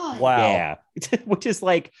 pages. My God. Wow. Yeah. Which is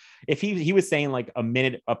like, if he was saying like a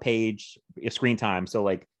minute a page of screen time. So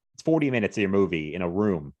like it's 40 minutes of your movie in a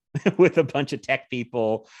room with a bunch of tech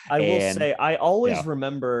people. I will say, I always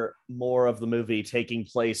remember more of the movie taking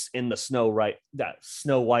place in the Snow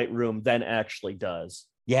White room than actually does.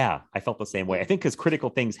 Yeah, I felt the same way. I think because critical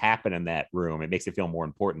things happen in that room, it makes it feel more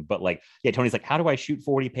important. But like, yeah, Tony's like, how do I shoot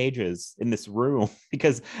 40 pages in this room?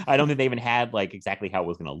 Because I don't think they even had like exactly how it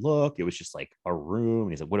was going to look. It was just like a room.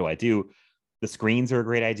 And he's like, what do I do? The screens are a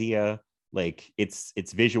great idea. Like it's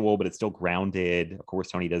visual, but it's still grounded. Of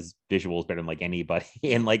course, Tony does visuals better than like anybody.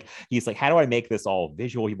 And like, he's like, how do I make this all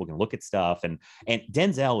visual? People can look at stuff. And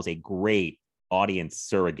Denzel is a great audience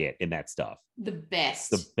surrogate in that stuff. The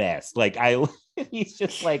best. Like he's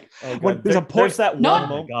just like, there's a point. There's that one Not-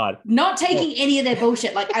 moment. God. Not taking any of their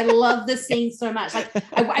bullshit. Like, I love this scene so much. Like,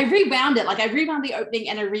 I rewound it. Like, I rewound the opening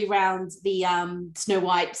and I rewound the Snow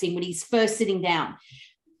White scene when he's first sitting down.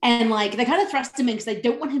 And like, they kind of thrust him in because they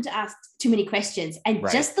don't want him to ask too many questions. And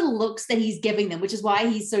just the looks that he's giving them, which is why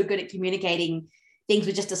he's so good at communicating things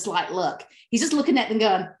with just a slight look. He's just looking at them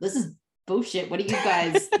going, this is bullshit. What are you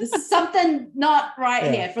guys? This is something not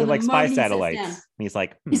right here. From like the spy moment he sits satellites. down. And he's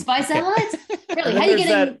like, Spy satellites? Really? How you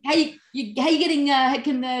getting? How you getting?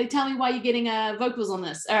 Can tell me why you're getting vocals on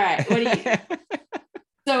this? All right. What are you?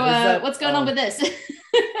 So what's going on with this?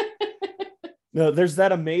 No, there's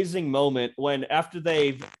that amazing moment when after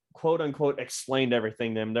they've quote unquote explained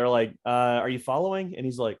everything to him, they're like, "Are you following?" And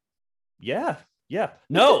he's like, "Yeah."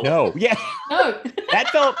 No, yeah. No.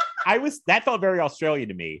 That felt very Australian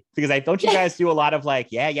to me, because don't you guys do a lot of like,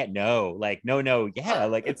 yeah, no, like no, yeah,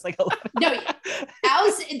 like it's like a lot of... No,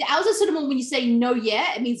 ours is sort of when you say no,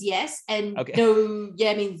 yeah, it means yes, and no,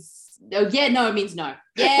 yeah means no, yeah, no, it means no,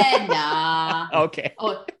 yeah, nah, okay,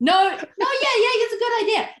 oh no, yeah, it's a good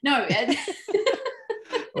idea, no.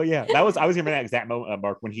 Well, yeah, I was remembering that exact moment,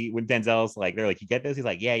 Mark, when Denzel's like, they're like, you get this? He's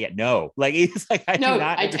like, yeah, no. Like, he's like, I do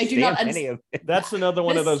not understand any of it. That's another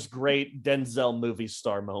one of those great Denzel movie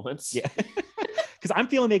star moments. Yeah. Because I'm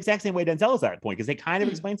feeling the exact same way Denzel is at that point, because they kind of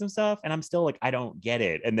explain some stuff and I'm still like, I don't get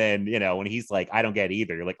it. And then, you know, when he's like, I don't get it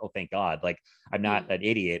either, you're like, oh, thank God. Like, I'm not an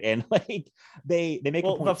idiot. And like, they make a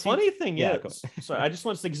point. The funny thing is, sorry, I just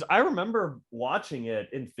want to say, because I remember watching it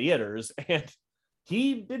in theaters and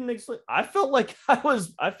he didn't explain. I felt like I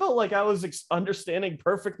was understanding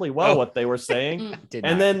perfectly well what they were saying.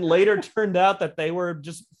 And then later turned out that they were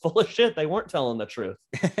just full of shit. They weren't telling the truth.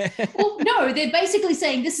 Well, no, they're basically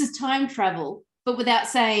saying this is time travel, but without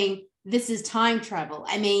saying this is time travel.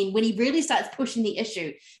 I mean, when he really starts pushing the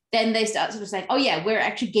issue, then they start sort of saying, oh yeah, we're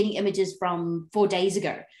actually getting images from 4 days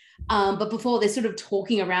ago. But before, they're sort of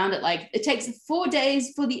talking around it like it takes 4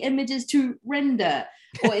 days for the images to render,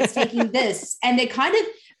 or it's taking this. And they're kind of,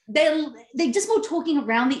 they're just more talking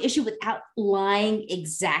around the issue without lying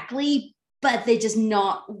exactly, but they're just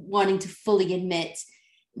not wanting to fully admit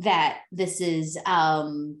that this is,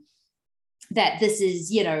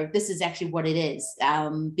 you know, this is actually what it is,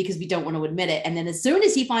 because we don't want to admit it. And then as soon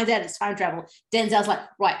as he finds out it's time travel, Denzel's like,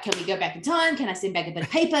 right, can we go back in time? Can I send back a bit of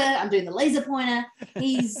paper? I'm doing the laser pointer.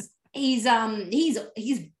 He's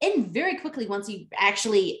in very quickly once he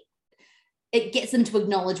actually, it gets them to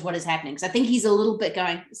acknowledge what is happening. Because I think he's a little bit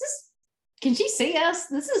going, can she see us?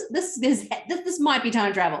 This might be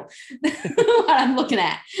time travel. What I'm looking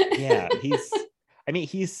at. Yeah,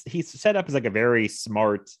 he's set up as like a very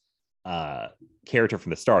smart character from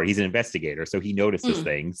the start. He's an investigator, so he notices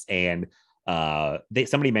things. And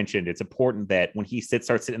somebody mentioned it's important that when he starts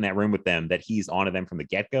sitting in that room with them, that he's onto them from the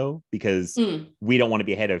get-go, because we don't want to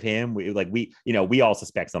be ahead of him. We all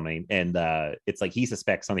suspect something, and it's like he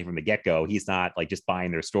suspects something from the get-go. He's not like just buying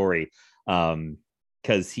their story,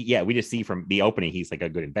 because we just see from the opening he's like a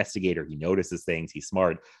good investigator. He notices things, he's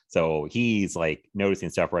smart, so he's like noticing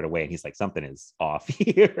stuff right away, and he's like, something is off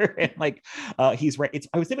here. And like he's right.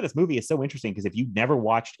 I was thinking this movie is so interesting, because if you never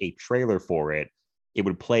watched a trailer for it, it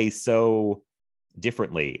would play so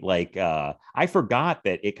differently. Like I forgot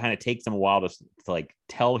that it kind of takes them a while to like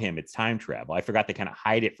tell him it's time travel. I forgot they kind of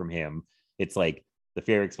hide it from him. It's like the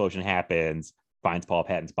fairy explosion happens, finds Paul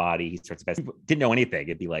Patton's body. He starts didn't know anything.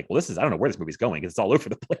 It'd be like, well, I don't know where this movie's going because it's all over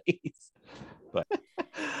the place. But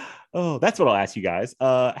oh, that's what I'll ask you guys.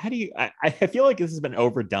 How do you? I feel like this has been an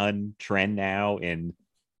overdone trend now in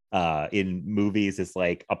movies. It's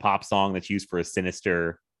like a pop song that's used for a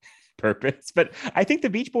sinister purpose. But I think the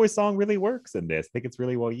Beach Boys song really works in this. I think it's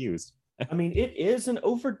really well used. I mean, it is an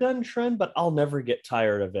overdone trend, but I'll never get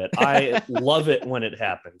tired of it. I love it when it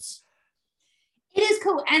happens. It is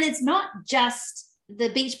cool. And it's not just the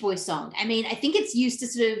Beach Boys song. I mean, I think it's used to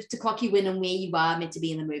sort of to clock you in and where you are meant to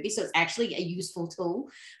be in the movie. So it's actually a useful tool.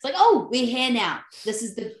 It's like, oh, we're here now. This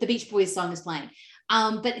is the Beach Boys song is playing.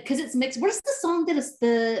 But because it's mixed, what is the song that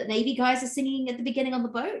the Navy guys are singing at the beginning on the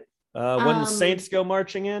boat? When the Saints go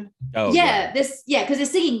marching in. Oh yeah, because they're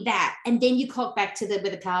singing that, and then you clock back to where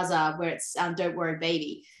the cars are, where it's "Don't Worry,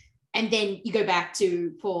 Baby," and then you go back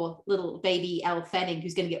to poor little baby Elle Fanning,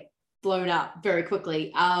 who's going to get blown up very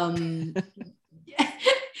quickly. Elle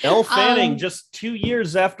Fanning, just 2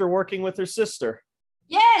 years after working with her sister.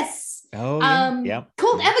 Yes. Oh yeah.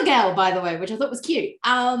 Called Abigail, by the way, which I thought was cute.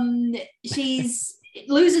 She's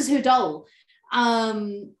loses her doll.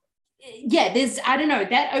 There's, I don't know,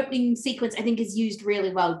 that opening sequence I think is used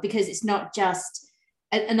really well because it's not just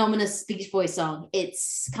an ominous Beach Boys song.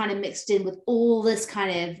 It's kind of mixed in with all this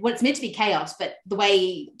kind of what's meant to be chaos, but the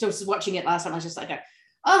way Joyce was watching it last time, I was just like,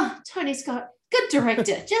 oh, Tony Scott, good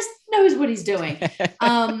director, just knows what he's doing.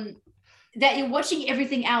 That you're watching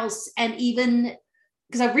everything else, and even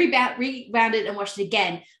because I rewound it and watched it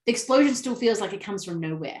again, the explosion still feels like it comes from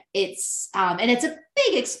nowhere. It's and it's a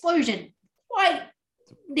big explosion, quite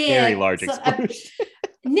very large explosion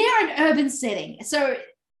near an urban setting. So,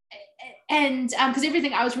 and because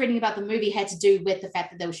everything I was reading about the movie had to do with the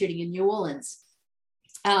fact that they were shooting in New Orleans.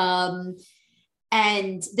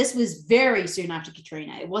 And this was very soon after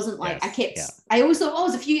Katrina. It wasn't like I always thought, oh, it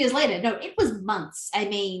was a few years later. No, it was months. I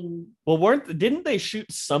mean, well, didn't they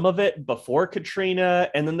shoot some of it before Katrina,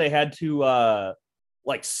 and then they had to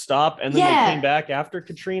stop, and then they came back after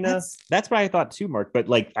Katrina? That's what I thought too, Mark. But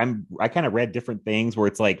like, I kind of read different things where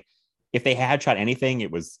it's like, if they had shot anything,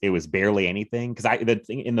 it was barely anything. Because the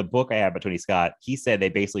thing in the book I have about Tony Scott, he said they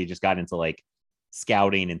basically just got into like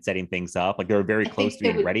scouting and setting things up. Like they were very close to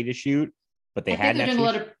being ready to shoot, but they hadn't actually doing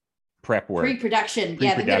a lot of prep work, pre-production,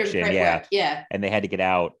 yeah, and they had to get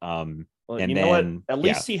out. Well, and you know what? At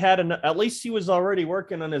least he had at least he was already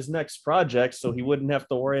working on his next project, so he wouldn't have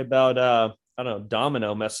to worry about I don't know,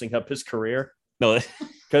 Domino messing up his career. No,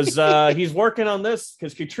 because he's working on this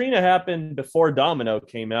because Katrina happened before Domino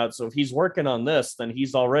came out. So if he's working on this, then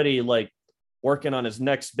he's already like working on his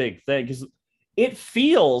next big thing, because it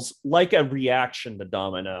feels like a reaction to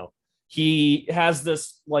Domino. He has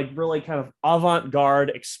this like really kind of avant-garde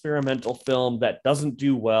experimental film that doesn't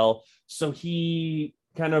do well. So he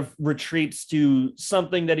kind of retreats to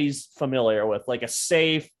something that he's familiar with, like a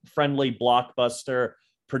safe, friendly blockbuster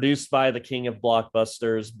produced by the king of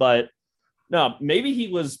blockbusters. But no, maybe he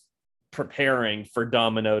was preparing for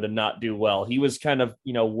Domino to not do well. He was kind of,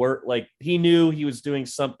 he knew he was doing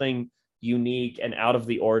something unique and out of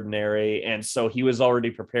the ordinary. And so he was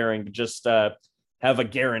already preparing to just have a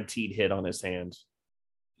guaranteed hit on his hands.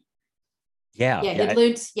 Yeah.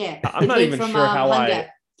 I'm not even sure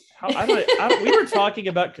how we were talking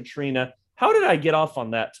about Katrina. How did I get off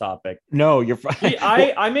on that topic? No, you're fine.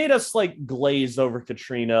 I made us like glaze over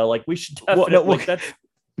Katrina. Like we should definitely.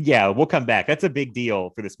 Yeah, we'll come back. That's a big deal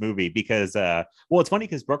for this movie because, it's funny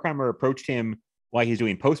because Bruckheimer approached him while he's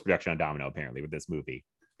doing post-production on Domino, apparently, with this movie.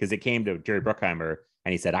 Because it came to Jerry Bruckheimer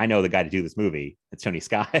and he said, I know the guy to do this movie. It's Tony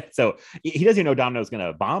Scott. So he doesn't even know Domino's going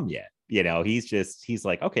to bomb yet. He's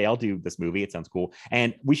like, okay, I'll do this movie. It sounds cool.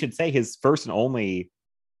 And we should say his first and only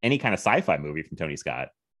any kind of sci-fi movie from Tony Scott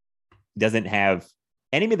doesn't have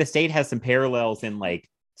Enemy of the State has some parallels in like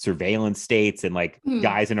surveillance states and like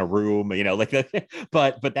guys in a room,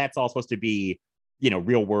 but that's all supposed to be,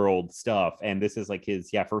 real world stuff. And this is like his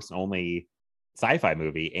first and only sci-fi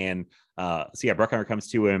movie. And Bruckheimer comes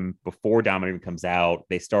to him before Domino even comes out.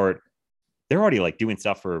 They're already like doing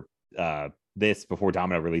stuff for this before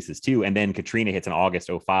Domino releases too. And then Katrina hits in August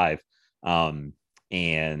 2005.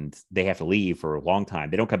 And they have to leave for a long time.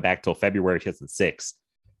 They don't come back till February 2006.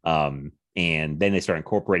 And then they start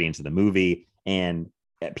incorporating into the movie, and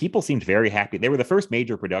people seemed very happy. They were the first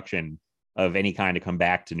major production of any kind to come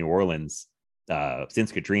back to New Orleans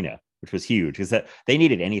since Katrina, which was huge because they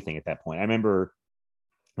needed anything at that point. I remember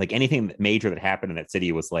like anything major that happened in that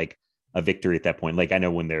city was like a victory at that point. Like I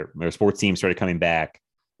know when their sports team started coming back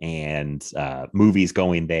and movies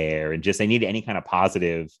going there, and just they needed any kind of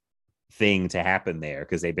positive thing to happen there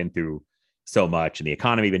because they've been through so much and the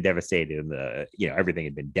economy had been devastated and everything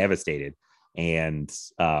had been devastated. And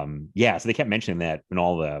so they kept mentioning that in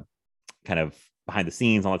all the kind of behind the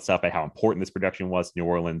scenes, all that stuff, about how important this production was to New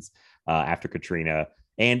Orleans after Katrina.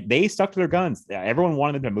 And they stuck to their guns. Everyone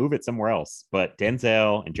wanted them to move it somewhere else, but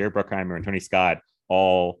Denzel and Jerry Bruckheimer and Tony Scott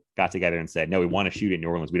all got together and said, no, we want to shoot it in New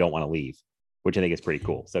Orleans. We don't want to leave, which I think is pretty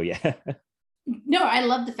cool. So yeah. No, I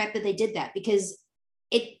love the fact that they did that, because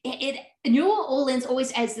it New Orleans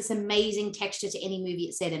always adds this amazing texture to any movie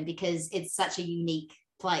it's set in, because it's such a unique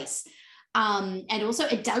place. And also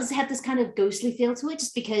it does have this kind of ghostly feel to it,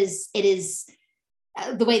 just because it is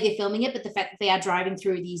the way they're filming it, but the fact that they are driving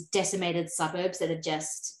through these decimated suburbs that are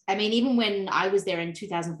just, I mean, even when I was there in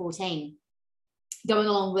 2014, going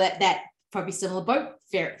along with that probably still a boat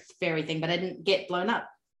ferry thing, but I didn't get blown up.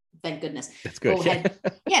 Thank goodness. That's good.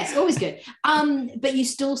 Yes, always good. But you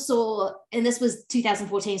still saw, and this was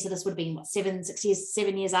 2014, so this would have been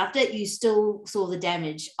 7 years after, you still saw the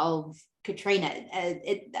damage of Katrina.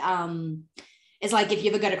 It's like if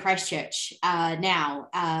you ever go to Christchurch now,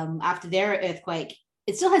 after their earthquake,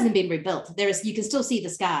 it still hasn't been rebuilt. You can still see the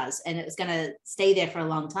scars, and it's going to stay there for a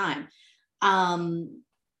long time.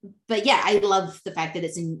 But yeah, I love the fact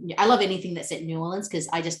that I love anything that's set in New Orleans, because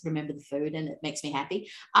I just remember the food and it makes me happy.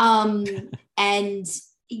 And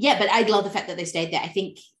yeah, but I love the fact that they stayed there. I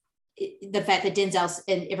think the fact that Denzel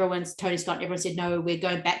and Tony Scott and everyone said, no, we're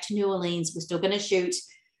going back to New Orleans. We're still going to shoot.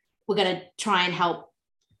 We're going to try and help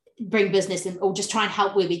bring business in, or just try and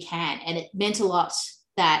help where we can. And it meant a lot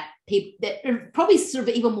that people, that probably sort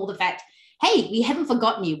of even more the fact, hey, we haven't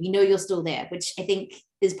forgotten you. We know you're still there, which I think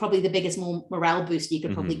is probably the biggest morale boost you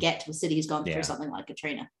could probably get to a city who's gone through something like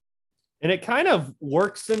Katrina. And it kind of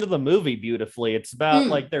works into the movie beautifully. It's about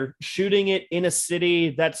like they're shooting it in a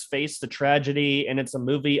city that's faced a tragedy, and it's a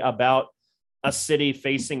movie about a city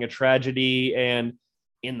facing a tragedy. And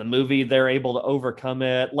in the movie, they're able to overcome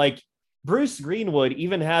it. Like Bruce Greenwood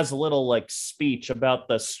even has a little like speech about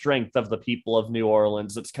the strength of the people of New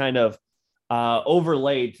Orleans. It's kind of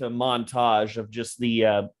overlaid to montage of just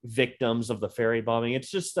the victims of the ferry bombing.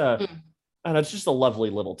 It's just it's just a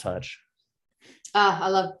lovely little touch. I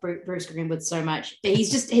love Bruce Greenwood so much.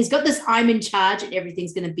 He's got this I'm in charge and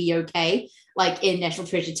everything's going to be okay, like in National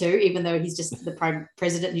Treasure 2, even though he's just the prime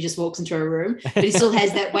president who just walks into a room, but he still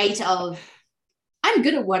has that weight of, I'm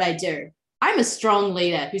good at what I do. I'm a strong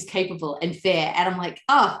leader who's capable and fair. And I'm like,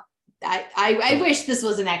 I wish this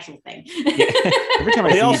was an actual thing. Every time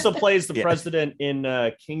he also plays the president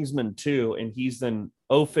in Kingsman 2, and he's an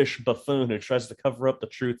oafish buffoon who tries to cover up the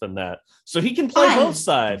truth in that. So he can play both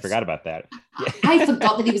sides. I forgot about that. I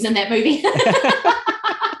forgot that he was in that movie.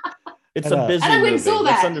 It's a busy and I went movie. And saw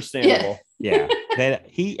that. That's understandable. Yeah.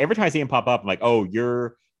 Every time I see him pop up, I'm like, oh,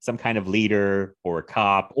 you're some kind of leader or a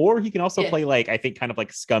cop, or he can also play like, I think kind of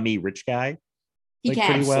like scummy rich guy. He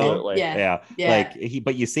can pretty well. Absolutely. Yeah.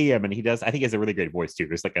 But you see him and he does, I think he has a really great voice too.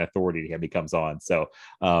 There's like an authority to him he comes on. So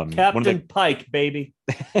Captain Pike, baby.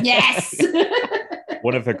 Yes.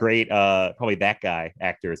 One of the great probably that guy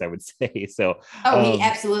actors, I would say. So he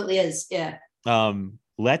absolutely is. Yeah.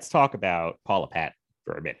 Let's talk about Paula Patton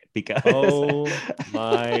for a minute, because oh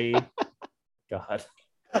my God.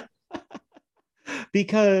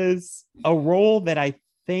 Because a role that I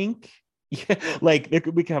think like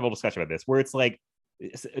we can have a discussion about this, where it's like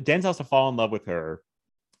Denzel has to fall in love with her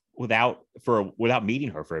without meeting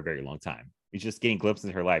her for a very long time. He's just getting glimpses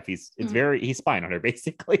of her life. He's spying on her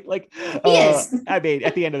basically. Like I mean,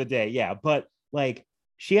 at the end of the day, yeah. But like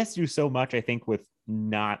she has to do so much, I think, with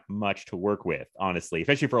not much to work with, honestly,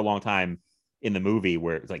 especially for a long time in the movie,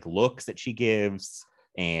 where it's like looks that she gives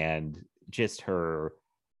and just her,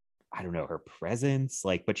 I don't know, her presence.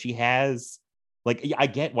 Like, but she has. Like, I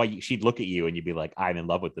get why she'd look at you and you'd be like, I'm in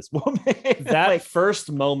love with this woman. That like,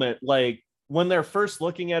 first moment, like when they're first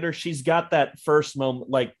looking at her, she's got that first moment,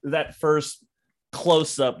 like that first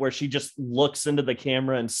close up where she just looks into the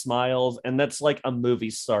camera and smiles. And that's like a movie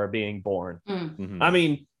star being born. Mm-hmm. I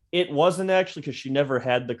mean, it wasn't actually, because she never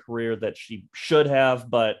had the career that she should have,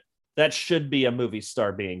 but that should be a movie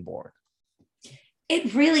star being born.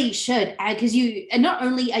 It really should, because not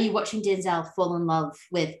only are you watching Denzel fall in love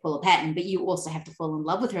with Paula Patton, but you also have to fall in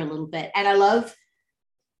love with her a little bit. And I love,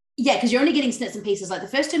 because you're only getting snits and pieces. Like the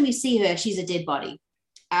first time you see her, she's a dead body,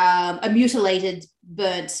 a mutilated,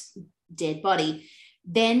 burnt, dead body.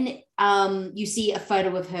 Then you see a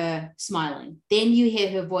photo of her smiling. Then you hear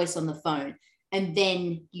her voice on the phone, and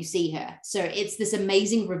then you see her. So it's this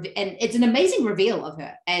amazing, and it's an amazing reveal of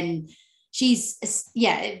her. And she's,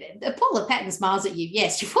 Paula Patton smiles at you.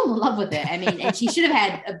 Yes, you fall in love with her. I mean, and she should have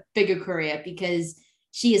had a bigger career, because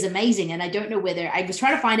she is amazing. And I don't know whether, I was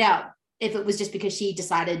trying to find out if it was just because she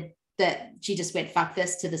decided that she just went, fuck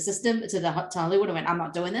this to the system, to Hollywood, and went, I'm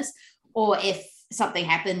not doing this, or if something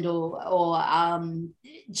happened, or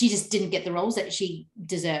she just didn't get the roles that she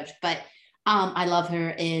deserved. But I love her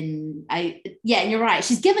and you're right.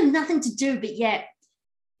 She's given nothing to do, but yet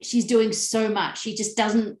she's doing so much.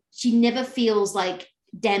 She never feels like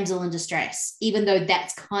damsel in distress, even though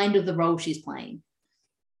that's kind of the role she's playing.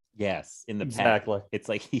 Yes, in the past. Exactly. It's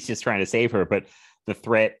like he's just trying to save her, but the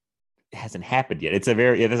threat hasn't happened yet. It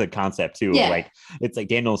is a concept too. Yeah. Like it's like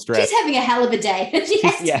Daniel Stress. She's having a hell of a day. She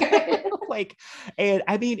has to go. Like, and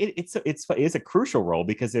I mean, it is a crucial role,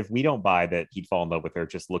 because if we don't buy that he'd fall in love with her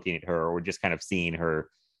just looking at her, or just kind of seeing her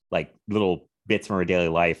like little bits from her daily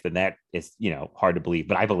life, then that is, hard to believe.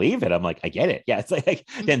 But I believe it. I'm like, I get it. Yeah, it's like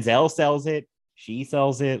Denzel sells it, she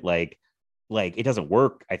sells it. Like it doesn't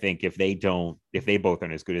work, I think, if they both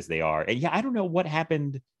aren't as good as they are. And yeah, I don't know what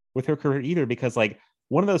happened with her career either, because like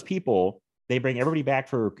one of those people, they bring everybody back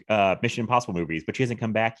for Mission Impossible movies, but she hasn't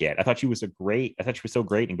come back yet. I thought she was so great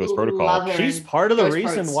in Ghost Protocol. She's part of the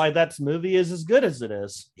reason why that movie is as good as it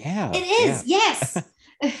is. Yeah, it is. Yeah. Yes.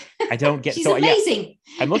 I don't get. She's so amazing.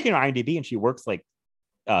 Yeah, I'm looking at IMDb and she works like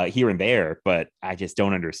here and there, but I just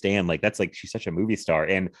don't understand. Like that's like she's such a movie star.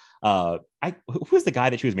 And who was the guy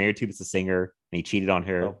that she was married to? That's a singer, and he cheated on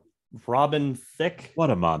her. Robin Thicke. What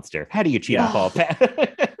a monster! How do you cheat on Paul Patton?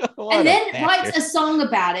 And then writes a song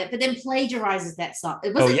about it, but then plagiarizes that song.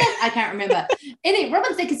 That? I can't remember. Anyway,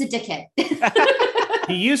 Robin Thicke is a dickhead.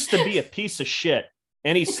 He used to be a piece of shit,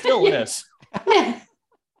 and he still is. Yeah.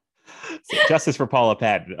 So justice for Paula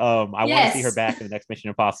Patton. I want to see her back in the next Mission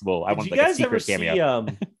Impossible. I want like a secret cameo.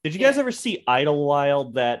 Did you guys ever see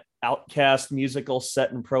Idlewild, that Outcast musical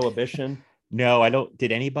set in Prohibition? No, I don't.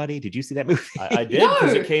 Did anybody? Did you see that movie? I did,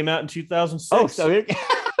 because it came out in 2006. Oh, so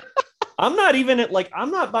I'm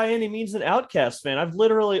not by any means an Outcast fan. I've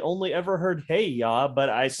literally only ever heard "Hey Ya," but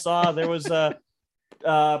I saw there was a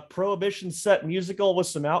Prohibition set musical with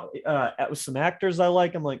some actors I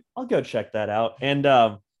like. I'm like, I'll go check that out. And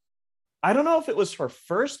I don't know if it was her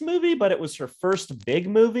first movie, but it was her first big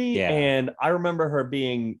movie. Yeah. And I remember her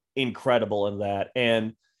being incredible in that.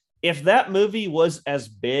 And if that movie was as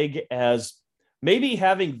big as, maybe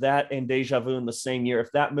having that and Deja Vu in the same year,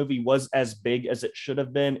 if that movie was as big as it should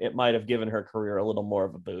have been, it might have given her career a little more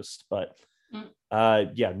of a boost. But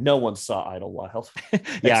no one saw Idlewild. Yeah,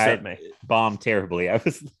 except me. Bombed terribly. I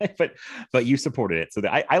was like, but you supported it, so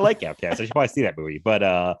I like Outcast. I should probably see that movie.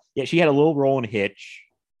 But she had a little role in Hitch,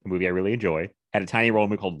 a movie I really enjoy. Had a tiny role in a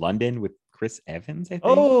movie called London with Chris Evans, I think.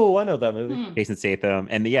 Oh, I know that movie. Jason Statham.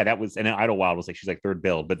 And that was, and then Idlewild was like, she's like third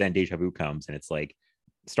build, but then Deja Vu comes and it's like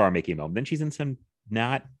star-making moment. Then she's in some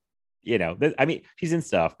she's in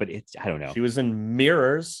stuff, but I don't know. She was in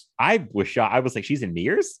Mirrors. I was shocked. I was like, she's in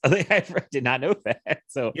Mirrors? I did not know that.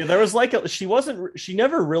 So yeah, there was like she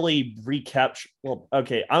never really recaptured. Well,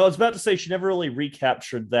 okay, I was about to say she never really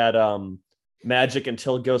recaptured that magic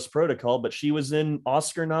until Ghost Protocol, but she was in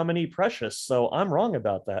Oscar nominee Precious, so I'm wrong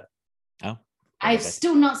about that. Oh, I've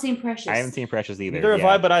still not seen Precious. I haven't seen Precious either. Neither have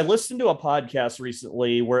I, but I listened to a podcast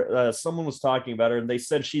recently where someone was talking about her, and they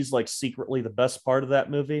said she's like secretly the best part of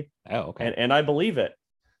that movie. Oh, okay. And I believe it,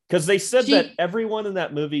 because they said that everyone in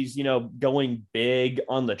that movie's, going big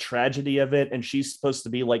on the tragedy of it, and she's supposed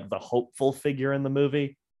to be like the hopeful figure in the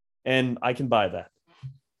movie, and I can buy that.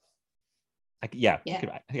 I think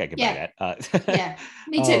I could buy that. Yeah,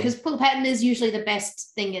 me too. Because Paula Patton is usually the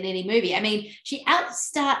best thing in any movie. I mean, she out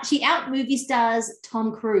movie stars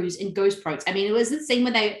Tom Cruise in Ghost Protocol. I mean, it was the scene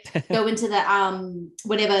where they go into the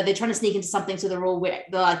whatever, they're trying to sneak into something, so they're all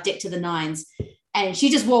decked to the nines, and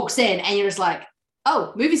she just walks in, and you're just like,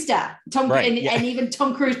 oh, movie star and even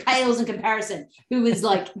Tom Cruise pales in comparison, who is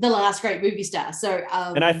like the last great movie star. So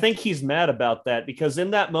and I think he's mad about that, because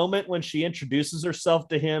in that moment when she introduces herself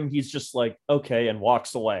to him, he's just like, okay, and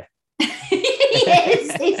walks away.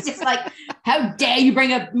 Yes, it's just like, how dare you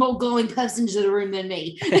bring a more glowing person to the room than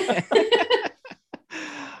me.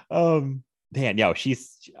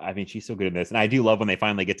 She's so good in this, and I do love when they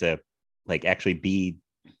finally get to like actually be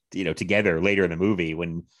together later in the movie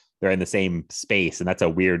when they're in the same space. And that's a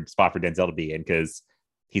weird spot for Denzel to be in, because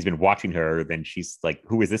he's been watching her. Then she's like,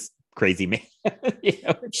 who is this crazy man?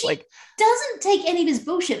 It's like, doesn't take any of his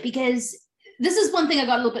bullshit, because this is one thing I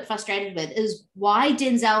got a little bit frustrated with, is why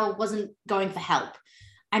Denzel wasn't going for help.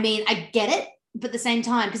 I mean, I get it, but at the same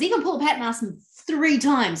time, because even Paul Patton asked him 3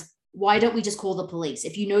 times, why don't we just call the police?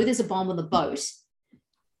 If you know there's a bomb on the boat,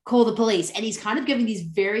 call the police. And he's kind of giving these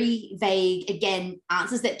very vague, again,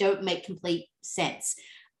 answers that don't make complete sense.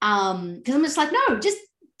 Because I'm just like, no, just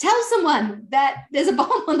tell someone that there's a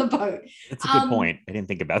bomb on the boat. That's a good point. I didn't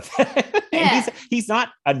think about that. Yeah. And he's not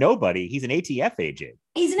a nobody. He's an ATF agent.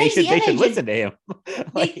 He's an They ATF should agent. listen to him.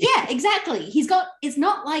 Like, Yeah, exactly. It's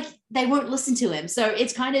not like they won't listen to him. So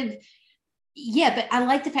it's kind of, yeah, but I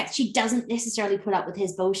like the fact she doesn't necessarily put up with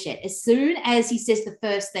his bullshit. As soon as he says the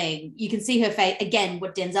first thing, you can see her face, again,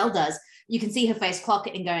 what Denzel does, you can see her face clock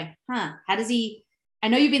it and going, how does he, I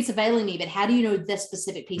know you've been surveilling me, but how do you know this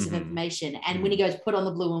specific piece of information? And when he goes, put on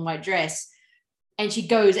the blue and white dress, and she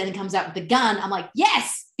goes and comes out with the gun, I'm like,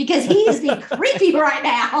 yes, because he is being creepy right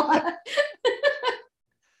now.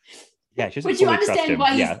 Yeah, she doesn't Which you fully trust understand him.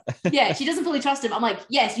 why he's, Yeah. she doesn't fully trust him. I'm like,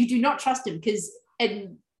 yes, you do not trust him because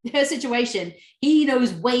in her situation, he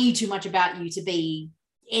knows way too much about you to be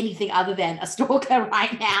anything other than a stalker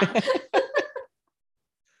right now.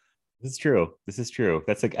 This is true.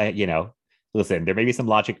 That's like, listen, there may be some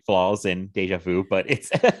logic flaws in Deja Vu, but it's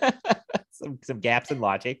some gaps in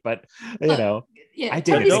logic, but Yeah, I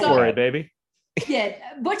Tony didn't Don't Scott- worry, baby.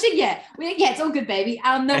 It's all good, baby.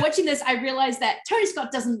 No, watching this, I realized that Tony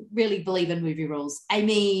Scott doesn't really believe in movie rules. I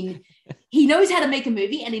mean, he knows how to make a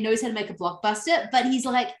movie and he knows how to make a blockbuster, but he's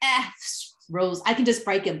like, rules, I can just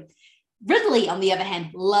break them. Ridley, on the other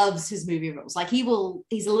hand, loves his movie rules. Like he's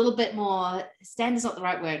a little bit more, standard's not the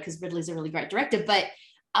right word because Ridley's a really great director, but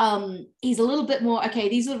he's a little bit more, okay,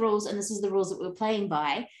 these are the rules and this is the rules that we're playing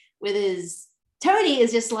by. Whereas Tony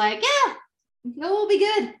is just like, yeah, it'll all be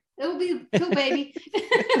good. It'll be cool, baby.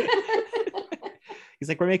 he's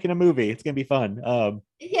like, we're making a movie. It's gonna be fun. Don't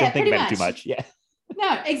think pretty about it too much. Yeah.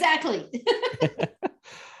 No, exactly.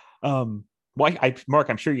 Mark,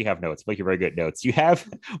 I'm sure you have notes. Like, you're very good at notes.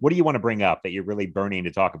 What do you want to bring up that you're really burning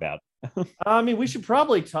to talk about? I mean, we should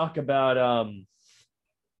probably talk about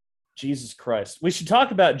Jesus Christ. We should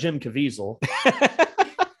talk about Jim Caviezel.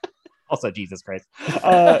 Also, Jesus Christ.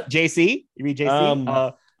 JC, you read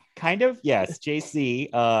JC? Kind of, yes.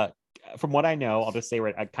 JC. From what I know, I'll just say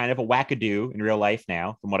we're kind of a wackadoo in real life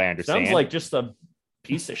now. From what I understand, Sounds like just a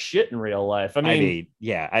piece of shit in real life. I mean,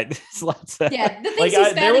 it's lots of, Yeah, the things Like,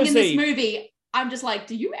 he's there spouting was in this a- movie, I'm just like,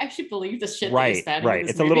 do you actually believe the shit that Right, he's spouting right. in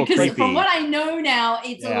this It's a movie? little Because creepy. from what I know now,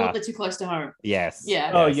 it's a Yeah. little bit too close to home. yes.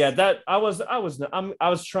 Yeah. oh yes. yeah, that I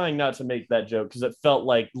was trying not to make that joke because it felt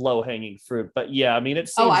like low hanging fruit. But yeah, I mean, it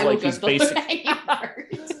seems I will like go he's for basically.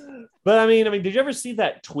 But I mean, did you ever see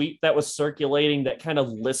that tweet that was circulating that kind of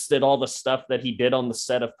listed all the stuff that he did on the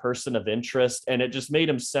set of Person of Interest, and it just made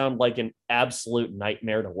him sound like an absolute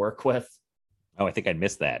nightmare to work with? Oh, I think I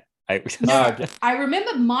missed that. I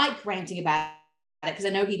remember Mike ranting about it because I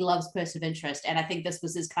know he loves Person of Interest, and I think this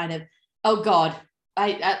was his kind of, oh god,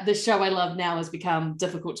 the show I love now has become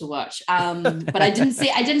difficult to watch. But I didn't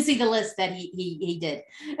see the list that he did.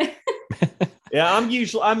 Yeah, I'm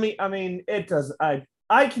usually. I mean, it does.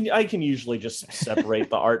 I can usually just separate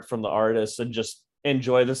the art from the artist and just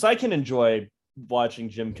enjoy this. I can enjoy watching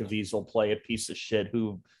Jim Caviezel play a piece of shit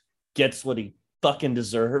who gets what he fucking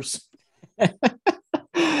deserves.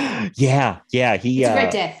 yeah. He. It's a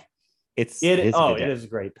great death. It is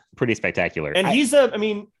great, pretty spectacular. and he's a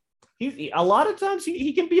lot of times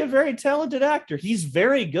he can be a very talented actor. He's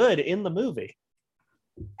very good in the movie.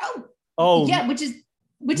 Oh Yeah, which is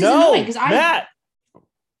no, annoying because Matt.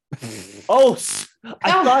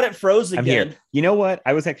 I thought it froze I'm again. here. You know what?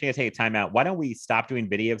 I was actually gonna take a timeout. Why don't we stop doing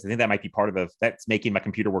videos? I think that might be part of that's making my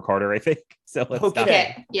computer work harder. I think so. Let's stop.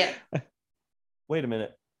 Okay. Yeah. Wait a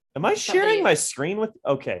minute. Am I Stop sharing video. my screen with?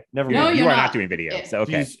 Okay, never No, mind. you you're are not not. doing video. Yeah. So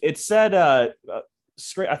okay. Jeez, it said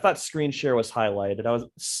screen. I thought screen share was highlighted. I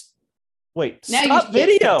was wait. Now you- Stop yeah,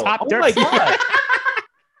 video. stop Oh dirt. my god.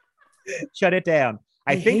 Shut it down.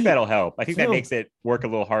 I think hate that'll help. I think that Zoom. makes it work a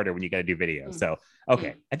little harder when you got to do video. Mm. So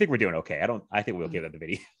okay, I think we're doing okay. I think we'll give it the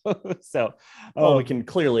video. So Oh, we can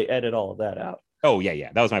clearly edit all of that out. Oh yeah.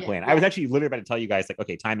 That was my Yeah. plan. I was actually literally about to tell you guys like,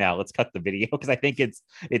 okay, time out. Let's cut the video because I think it's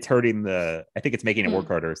hurting I think it's making it work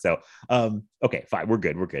harder. So okay, fine. We're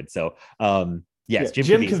good. So yes, Yeah,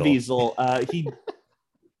 Jim Caviezel. He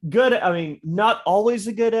good. I mean, not always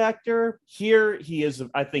a good actor. Here he is.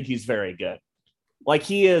 I think he's very good. Like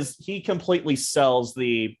he completely sells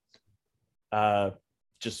the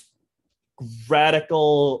just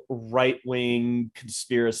radical right-wing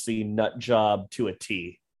conspiracy nut job to a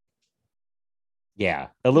T. Yeah,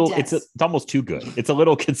 a little. Yes. It's almost too good. It's a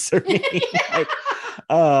little concerning. Like,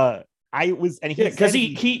 I was, and he Because said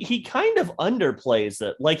he kind of underplays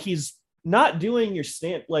it. Like he's not doing your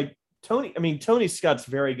stand like Tony. I mean, Tony Scott's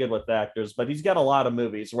very good with actors, but he's got a lot of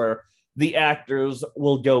movies where the actors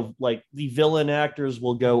will go like the villain actors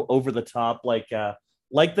will go over the top, like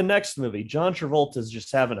the next movie. John Travolta's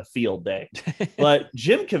just having a field day, but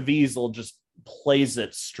Jim Caviezel just plays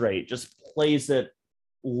it straight, just plays it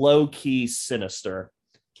low-key sinister,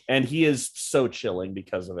 and he is so chilling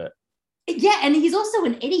because of it. Yeah, and he's also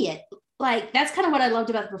an idiot. Like, that's kind of what I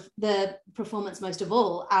loved about the performance most of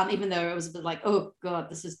all, even though it was a bit like, oh god,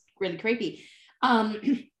 this is really creepy.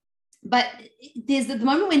 But there's the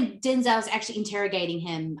moment when Denzel's actually interrogating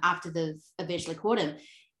him after they've eventually caught him,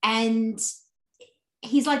 and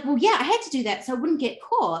he's like, well, yeah, I had to do that so I wouldn't get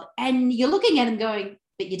caught. And you're looking at him going,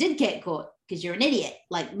 but you did get caught because you're an idiot,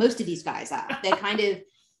 like most of these guys are. They're kind of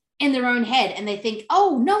in their own head, and they think,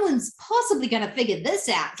 oh, no one's possibly going to figure this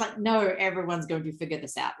out. It's like, no, everyone's going to figure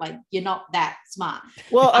this out. Like, you're not that smart.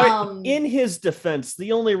 Well, in his defense,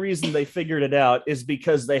 the only reason they figured it out is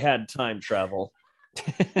because they had time travel.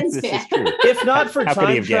 This is true. If not for How could he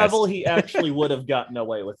time have travel, guessed? he actually would have gotten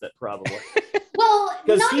away with it, probably. Well,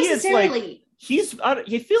 not he is necessarily.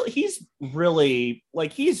 he's really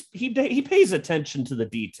like he pays attention to the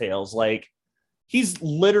details. Like, he's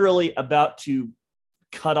literally about to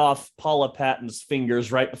cut off Paula Patton's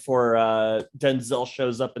fingers right before Denzel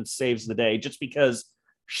shows up and saves the day, just because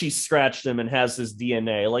she scratched him and has his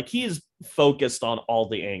DNA. Like, he is focused on all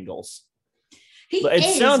the angles.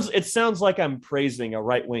 It sounds like I'm praising a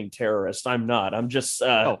right-wing terrorist. I'm not. I'm just.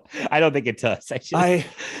 I don't think it does.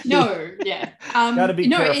 Gotta be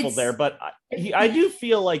careful there. But I do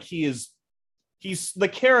feel like he's the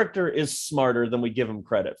character is smarter than we give him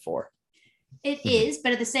credit for. It is,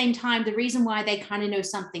 but at the same time, the reason why they kind of know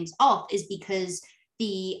something's off is because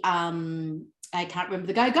the I can't remember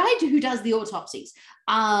the guy who does the autopsies.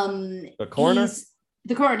 The coroner.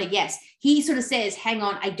 The coroner, yes. He sort of says, hang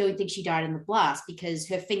on, I don't think she died in the blast because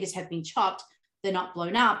her fingers have been chopped. They're not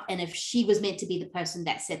blown up. And if she was meant to be the person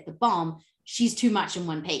that set the bomb, she's too much in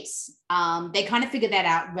one piece. They kind of figure that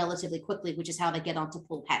out relatively quickly, which is how they get onto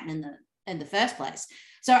Paul Patton in the first place.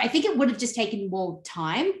 So I think it would have just taken more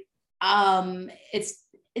time.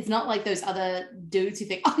 It's not like those other dudes who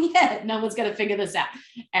think, oh yeah, no one's going to figure this out.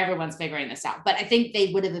 Everyone's figuring this out. But I think they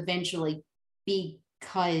would have eventually,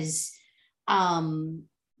 because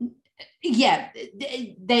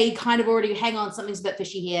they kind of already, hang on, something's a bit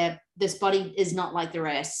fishy here. This body is not like the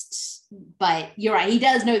rest. But you're right, he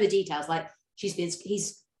does know the details. Like, he's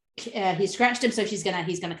scratched him, so he's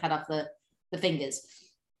gonna cut off the fingers.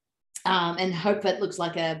 And hope it looks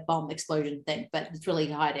like a bomb explosion thing, but it's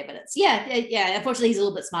really hide evidence. Yeah. Unfortunately, he's a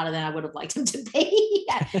little bit smarter than I would have liked him to be.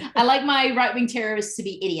 I like my right-wing terrorists to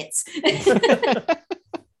be idiots.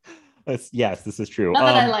 Yes, this is true. Not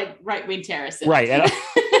that I like right-wing terrorists. Right.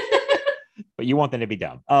 But you want them to be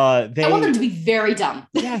dumb. I want them to be very dumb.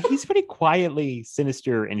 Yeah, he's pretty quietly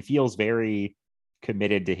sinister and feels very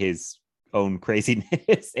committed to his own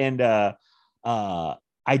craziness. And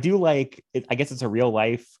I do like it. I guess it's a real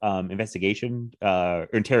life investigation or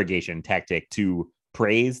interrogation tactic to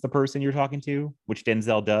praise the person you're talking to, which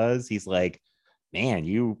Denzel does. He's like, man,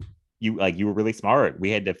 you were really smart.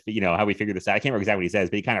 We had to, how we figured this out. I can't remember exactly what he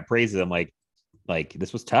says, but he kind of praises him like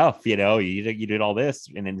this was tough. You did all this,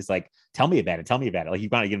 and then just like, tell me about it. Like, you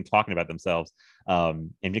want to get them talking about themselves.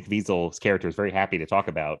 And Nick Viesel's character is very happy to talk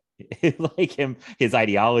about like his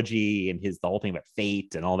ideology and the whole thing about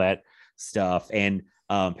fate and all that stuff. And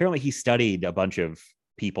apparently he studied a bunch of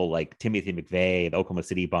people like Timothy McVeigh, the Oklahoma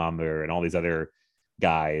City bomber, and all these other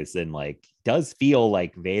guys, and like does feel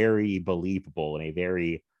like very believable in a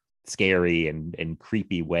very scary and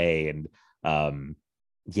creepy way. And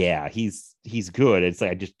yeah, he's good. It's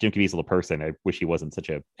like, Jim Caviezel the person, I wish he wasn't such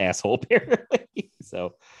an asshole apparently.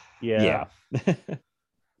 So yeah.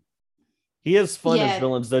 He is fun as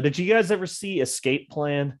villains though. Did you guys ever see Escape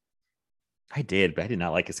Plan? I did, but I did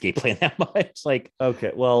not like Escape Plan that much. Like,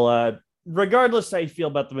 okay, well, regardless how you feel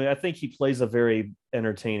about the movie, I think he plays a very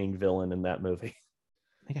entertaining villain in that movie.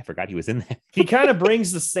 I think I forgot he was in that. He kind of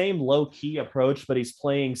brings the same low-key approach, but he's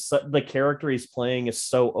playing the character he's playing is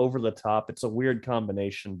so over the top. It's a weird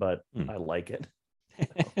combination, but I like it.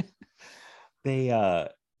 I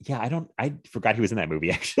forgot he was in that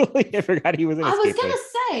movie. Actually, I forgot he was in. I was gonna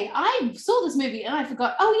say, I saw this movie and I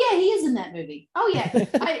forgot. Oh yeah, he is in that movie. Oh yeah,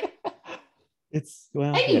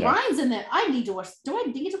 Amy Ryan's in there. I need to watch. Do I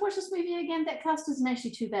need to watch this movie again? That cast isn't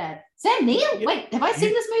actually too bad. Sam Neill. Wait, have I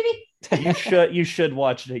seen this movie? You should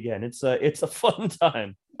watch it again. It's a fun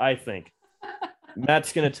time, I think.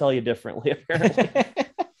 Matt's gonna tell you differently, apparently.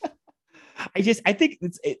 I think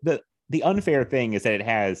the unfair thing is that it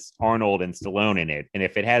has Arnold and Stallone in it, and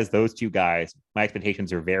if it has those two guys, my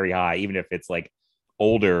expectations are very high, even if it's like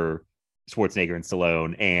older Schwarzenegger and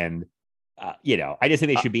Stallone. And I just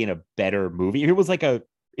think they should be in a better movie. If it was like I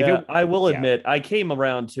will admit, I came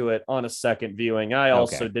around to it on a second viewing. I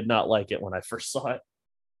also did not like it when I first saw it.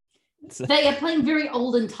 They are playing very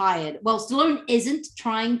old and tired. Well, Stallone isn't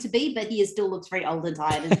trying to be, but he still looks very old and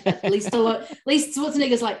tired. And at least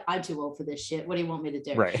Schwarzenegger's like, I'm too old for this shit. What do you want me to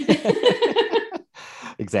do? Right.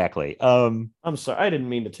 Exactly. I'm sorry, I didn't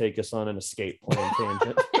mean to take us on an escape plan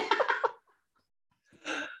tangent.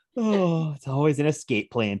 Oh, it's always an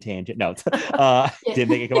escape plan tangent. No, didn't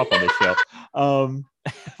think it come up on this show.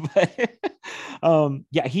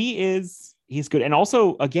 Yeah, he's good. And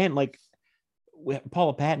also, again, like with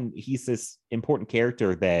Paula Patton, he's this important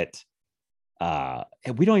character that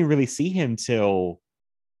we don't even really see him till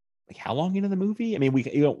like how long into the movie? I mean,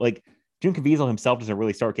 like Jim Caviezel himself doesn't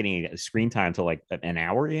really start getting screen time till like an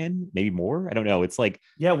hour in, maybe more. I don't know. It's like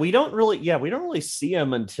we don't really see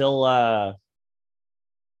him until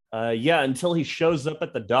until he shows up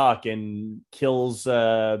at the dock and kills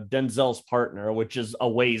Denzel's partner, which is a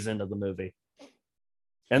ways into the movie.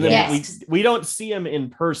 And then we don't see him in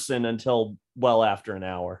person until well after an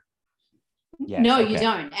hour. Yes, no, okay. You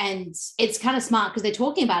don't. And it's kind of smart because they're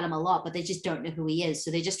talking about him a lot, but they just don't know who he is.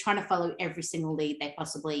 So they're just trying to follow every single lead they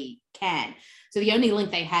possibly can. So the only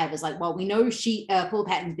link they have is like, well, we know Paula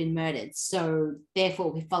Patton's been murdered. So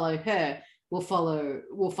therefore we follow her. We'll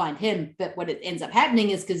find him. But what it ends up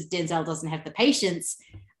happening is because Denzel doesn't have the patience,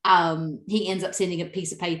 he ends up sending a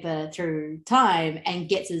piece of paper through time and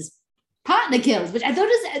gets his partner killed, which I thought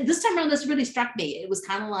this time around, this really struck me. It was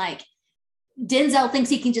kind of like Denzel thinks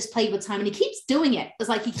he can just play with time and he keeps doing it. It's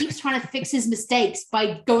like he keeps trying to fix his mistakes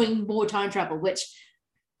by going more time travel, which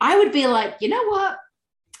I would be like, you know what?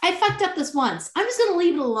 I fucked up this once. I'm just going to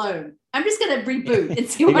leave it alone. I'm just going to reboot and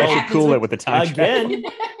see what happens. Cool it with the time again.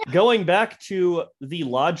 Going back to the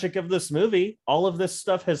logic of this movie, all of this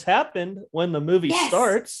stuff has happened when the movie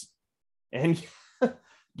starts, and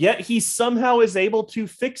yet he somehow is able to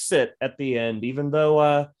fix it at the end, even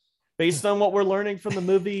though based on what we're learning from the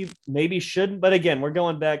movie, maybe shouldn't. But again, we're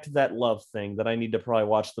going back to that love thing that I need to probably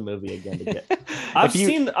watch the movie again to get. I've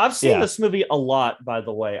seen this movie a lot, by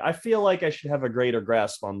the way. I feel like I should have a greater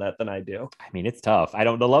grasp on that than I do. I mean, it's tough.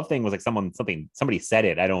 The love thing was like somebody said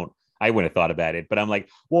it. I wouldn't have thought about it, but I'm like,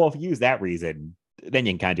 well, if you use that reason, then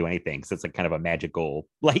you can kind of do anything. So it's like kind of a magical,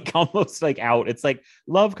 like almost like out. It's like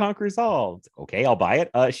love conquers all. It's like, okay, I'll buy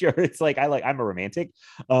it. Sure. It's like I'm a romantic.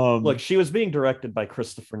 Look, she was being directed by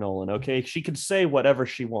Christopher Nolan. Okay, she could say whatever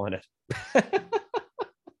she wanted.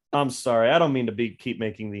 I'm sorry, I don't mean to keep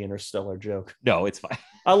making the Interstellar joke. No, it's fine.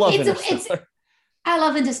 I love Interstellar. I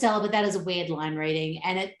love Interstellar, but that is a weird line reading,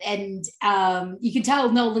 and you can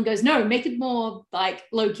tell Nolan goes, no, make it more like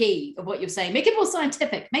low key of what you're saying, make it more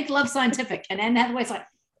scientific, make love scientific, and Anne Hathaway's like,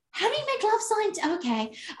 how do you make love scientific?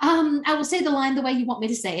 Okay, I will say the line the way you want me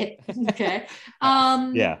to say it. Okay,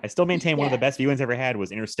 yeah, I still maintain one of the best viewings I ever had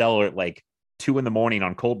was Interstellar at like 2 a.m.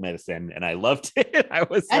 on cold medicine, and I loved it. I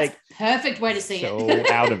was That's perfect way to see so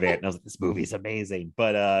it. out of it, and I was like, this movie's amazing,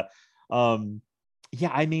 but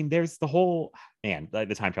yeah, I mean, there's the whole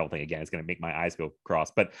the time travel thing again is going to make my eyes go cross.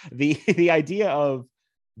 But the idea of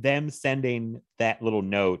them sending that little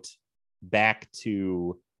note back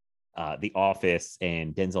to the office,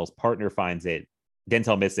 and Denzel's partner finds it.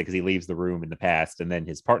 Denzel missed it because he leaves the room in the past, and then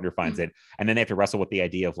his partner finds it, and then they have to wrestle with the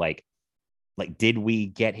idea of like, did we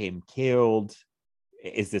get him killed?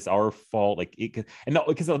 Is this our fault? Because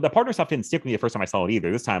the partner stuff didn't stick with me the first time I saw it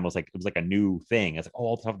either. This time it was like a new thing. It's like,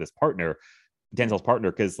 oh, I'll talk to this partner. Denzel's partner,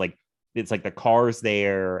 because like it's like the car's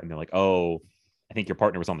there and they're like, oh, I think your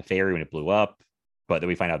partner was on the ferry when it blew up, but then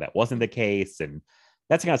we find out that wasn't the case. And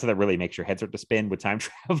that's the kind of stuff that really makes your head start to spin with time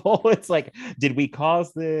travel. It's like, did we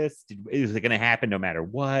cause this? Is it going to happen no matter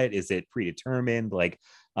what? Is it predetermined? Like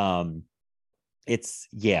that's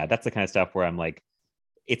the kind of stuff where I'm like,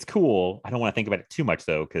 it's cool. I don't want to think about it too much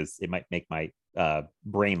though, because it might make my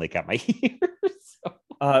brain leak out my ears.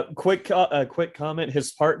 Quick comment.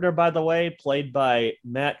 His partner, by the way, played by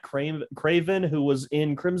Matt Craven, who was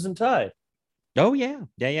in Crimson Tide. Oh yeah.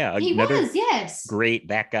 He was, yes. Great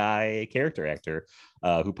that guy character actor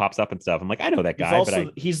who pops up and stuff. I'm like, I know that guy.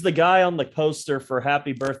 He's the guy on the poster for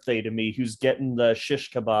Happy Birthday to Me who's getting the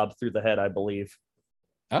shish kebab through the head, I believe.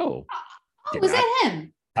 Oh, was that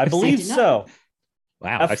him? I believe so.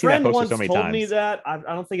 Wow, I've seen that poster so many times. Told me that. I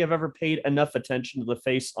don't think I've ever paid enough attention to the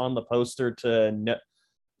face on the poster to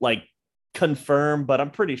confirm, but I'm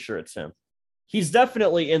pretty sure it's him. He's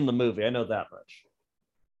definitely in the movie. I know that much.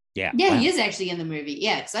 Yeah. Yeah, wow. He is actually in the movie.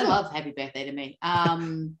 Yeah, because I love Happy Birthday to Me.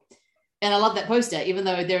 And I love that poster, even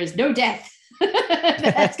though there is no death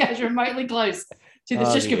that goes remotely close to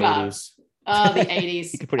the shish kebab. Oh, the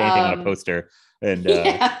 80s. You could put anything on a poster and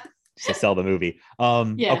to sell the movie.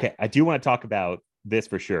 Okay, I do want to talk about this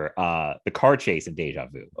for sure. The car chase in Deja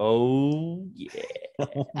Vu. Oh yeah.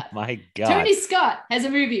 Oh my God. Tony Scott has a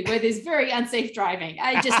movie where there's very unsafe driving.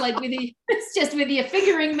 I just like it's just whether you're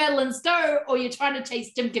figuring metal and snow or you're trying to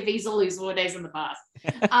chase Jim Caviezel who's 4 days in the past.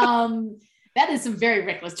 That is some very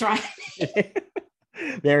reckless driving.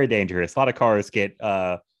 Very dangerous. A lot of cars get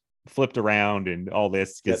flipped around and all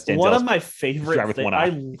this. One of my favorite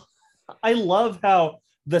things. I love how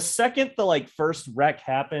the second the first wreck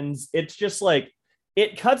happens, it's just like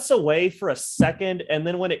it cuts away for a second, and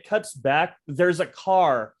then when it cuts back, there's a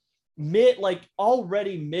car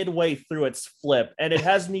already midway through its flip, and it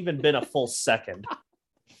hasn't even been a full second.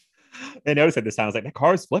 I noticed at this time, I was like, the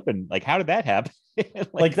car's flipping. Like, how did that happen?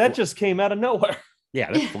 That just came out of nowhere.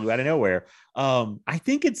 Yeah, that flew out of nowhere. I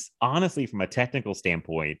think it's honestly, from a technical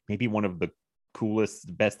standpoint, maybe one of the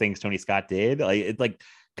coolest, best things Tony Scott did.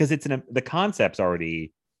 Because the concept's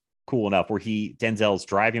already cool enough where Denzel's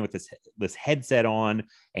driving with this headset on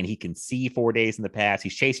and he can see 4 days in the past.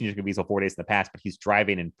 He's chasing Jim Caviezel 4 days in the past, but he's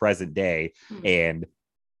driving in present day. And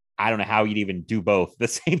I don't know how you'd even do both at the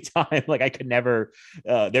same time. I could never,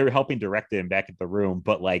 they were helping direct him back at the room,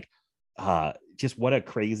 but just what a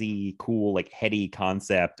crazy, cool, heady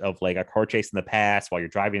concept of a car chase in the past while you're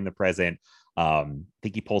driving in the present. I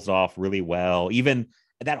think he pulls it off really well. Even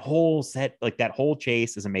that whole set, that whole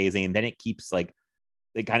chase is amazing. And then it keeps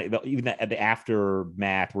even the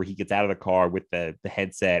aftermath where he gets out of the car with the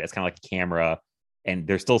headset, it's kind of like a camera and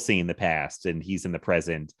they're still seeing the past and he's in the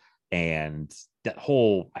present. And that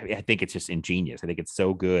whole, I think it's just ingenious. I think it's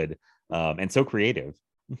so good and so creative.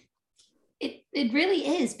 It really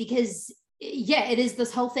is, because it is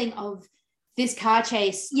this whole thing of this car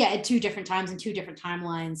chase, at two different times and two different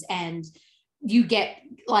timelines, and you get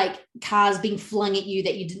cars being flung at you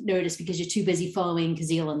that you didn't notice because you're too busy following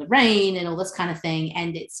Caviezel in the rain and all this kind of thing.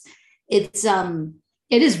 And it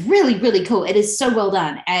is really, really cool. It is so well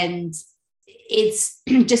done, and it's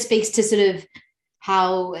just speaks to sort of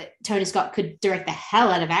how Tony Scott could direct the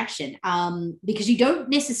hell out of action, because you don't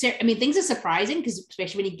necessarily, things are surprising, because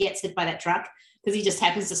especially when he gets hit by that truck, because he just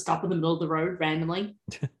happens to stop in the middle of the road randomly,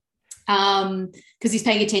 because he's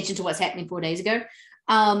paying attention to what's happening 4 days ago.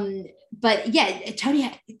 But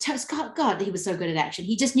Tony Scott, God, he was so good at action.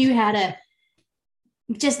 He just knew how to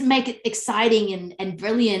just make it exciting and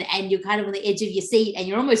brilliant, and you're kind of on the edge of your seat and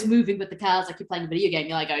you're almost moving with the cars like you're playing a video game.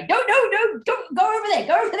 You're going, no, go over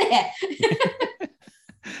there.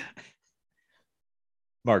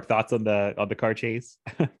 Mark, thoughts on the car chase?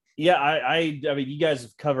 Yeah, I mean, you guys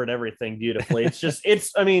have covered everything beautifully. It's just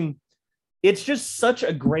such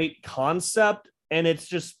a great concept, and it's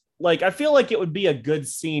just I feel like it would be a good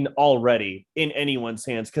scene already in anyone's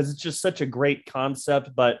hands, because it's just such a great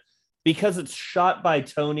concept, but because it's shot by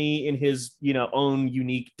Tony in his, own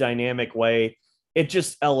unique dynamic way, it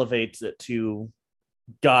just elevates it to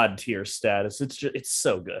God tier status. It's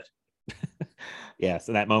so good. Yeah.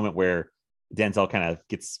 So that moment where Denzel kind of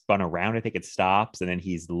gets spun around, I think it stops, and then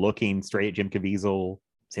he's looking straight at Jim Caviezel.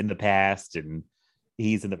 It's in the past, and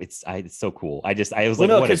he's in the. It's so cool. I was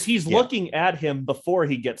because he's looking at him before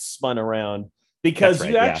he gets spun around. Because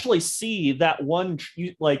you actually see that one,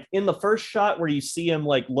 in the first shot where you see him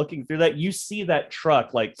looking through that, you see that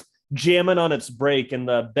truck jamming on its brake and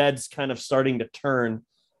the bed's kind of starting to turn,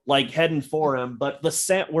 heading for him. But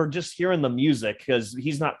we're just hearing the music because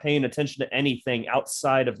he's not paying attention to anything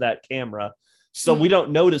outside of that camera. So we don't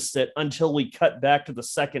notice it until we cut back to the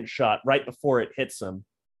second shot right before it hits him.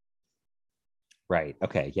 Right.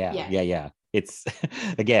 Okay. Yeah. It's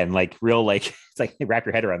again, real, it's wrap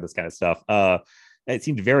your head around this kind of stuff. It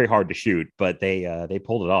seemed very hard to shoot, but they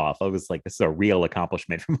pulled it off. I was like, this is a real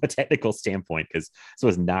accomplishment from a technical standpoint, because this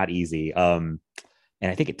was not easy. And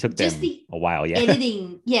I think it took them a while. Yeah.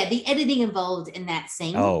 The editing involved in that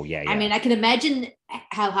scene. Oh yeah. I can imagine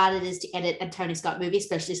how hard it is to edit a Tony Scott movie,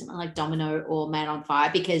 especially something like Domino or Man on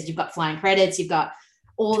Fire, because you've got flying credits, you've got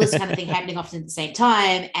all this kind of thing happening often at the same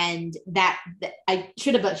time. And that I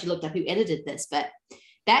should have actually looked up who edited this, but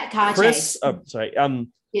that car chase.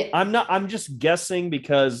 I'm just guessing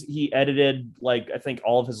because he edited I think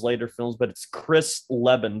all of his later films, but it's Chris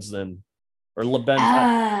Lebenson or Lebenson.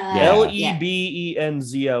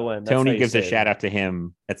 Tony gives a shout out to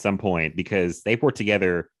him at some point because they've worked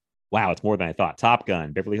together. Wow, it's more than I thought. Top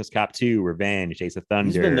Gun, Beverly Hills Cop 2, Revenge, Ace of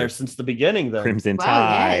Thunder. He's been there since the beginning, though. Crimson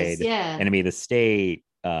Tide, Enemy of the State.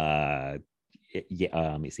 Let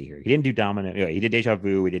me see here. He didn't do Domino. He did Deja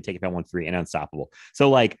Vu. He did Take It Back 1-3 and Unstoppable. So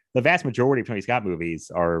the vast majority of Tony Scott movies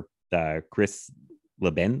are Chris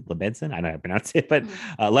Lebenson. I don't know how to pronounce it, but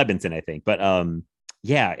Lebenson, I think. But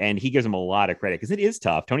Yeah, and he gives him a lot of credit because it is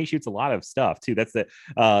tough. Tony shoots a lot of stuff too. That's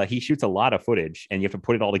he shoots a lot of footage, and you have to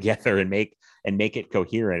put it all together and make it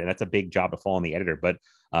coherent. And that's a big job to fall on the editor. But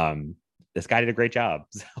this guy did a great job.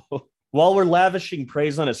 So While we're lavishing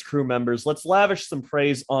praise on his crew members, let's lavish some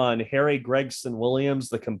praise on Harry Gregson Williams,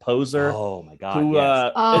 the composer. Oh my God! Who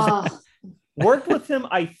Yes. worked with him,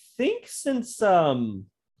 I think, since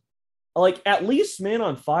like at least Man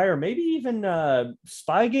on Fire, maybe even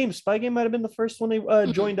Spy Game. Spy Game might have been the first one he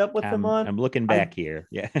joined up with him on. I'm looking back here.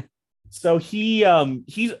 Yeah. So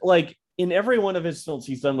he's like in every one of his films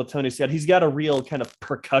he's done with Tony Scott, he's got a real kind of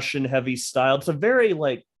percussion heavy style. It's a very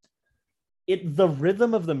like the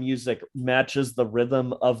rhythm of the music matches the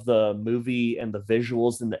rhythm of the movie and the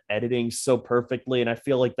visuals and the editing so perfectly. And I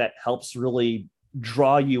feel like that helps really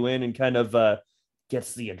draw you in and kind of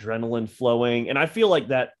gets the adrenaline flowing. And I feel like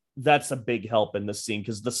that's a big help in this scene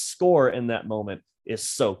because the score in that moment is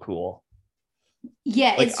so cool.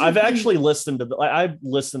 Yeah, like I've actually listened to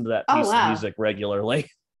that piece of music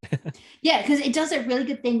regularly. Yeah, because it does a really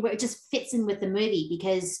good thing where it just fits in with the movie.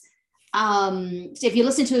 Because so if you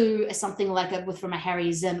listen to something like from a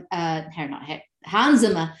Hans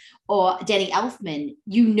Zimmer or Danny Elfman,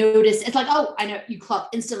 you notice it's like, oh, I know, you clock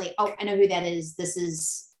instantly. Oh, I know who that is. This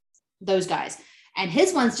is those guys. And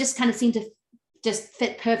his ones just kind of seem to just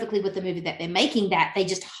fit perfectly with the movie that they're making. That they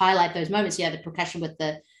just highlight those moments. Yeah, the percussion with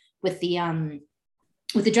the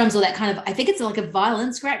drums, or that kind of, I think it's like a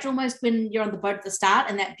violin scratch almost when you're on the boat at the start,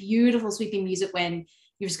 and that beautiful sweeping music when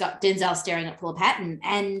you've just got Denzel staring at Paula Patton.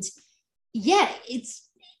 And yeah, he's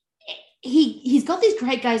got these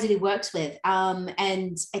great guys that he works with.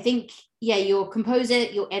 And I think, yeah, your composer,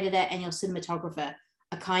 your editor, and your cinematographer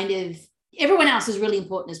are kind of, everyone else is really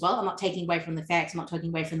important as well. I'm not taking away from the facts. I'm not taking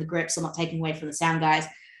away from the grips. I'm not taking away from the sound guys.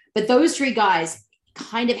 But those three guys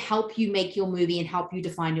kind of help you make your movie and help you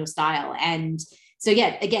define your style. And so,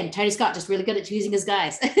 yeah, again, Tony Scott just really good at choosing his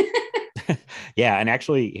guys. Yeah, and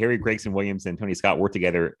actually, Harry Gregson Williams and Tony Scott worked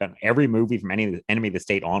together on every movie from Enemy of the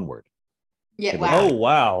State onward. Yeah, wow. Oh,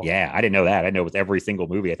 wow. Yeah, I didn't know that. I know it's every single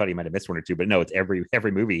movie. I thought he might have missed one or two, but no, it's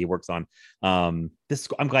every movie he works on. I'm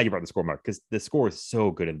glad you brought the score, Mark, because the score is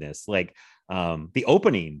so good in this. Like the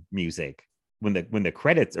opening music, when the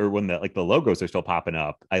credits or when the logos are still popping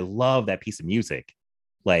up, I love that piece of music.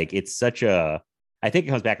 Like it's such a, I think it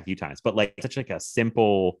comes back a few times, but like such like a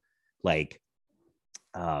simple, like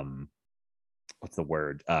what's the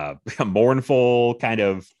word? Mournful kind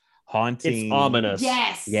of haunting. It's ominous.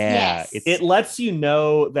 Yes. Yeah. Yes. It lets you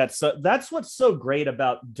know that's what's so great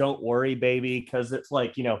about Don't Worry Baby, because it's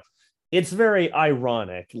like, you know, it's very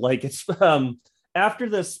ironic. Like it's after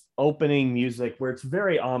this opening music where it's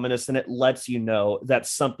very ominous and it lets you know that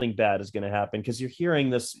something bad is going to happen, because you're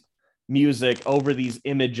hearing this music over these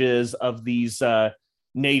images of these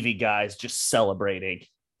Navy guys just celebrating.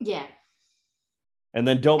 Yeah. And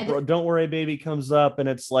then Don't Worry Baby comes up and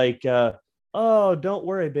it's like oh, don't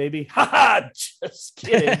worry, baby. Ha! Just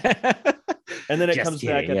kidding. And then it comes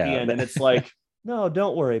back at the end and it's like, no,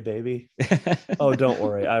 don't worry, baby. Oh, don't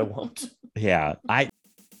worry, I won't. Yeah.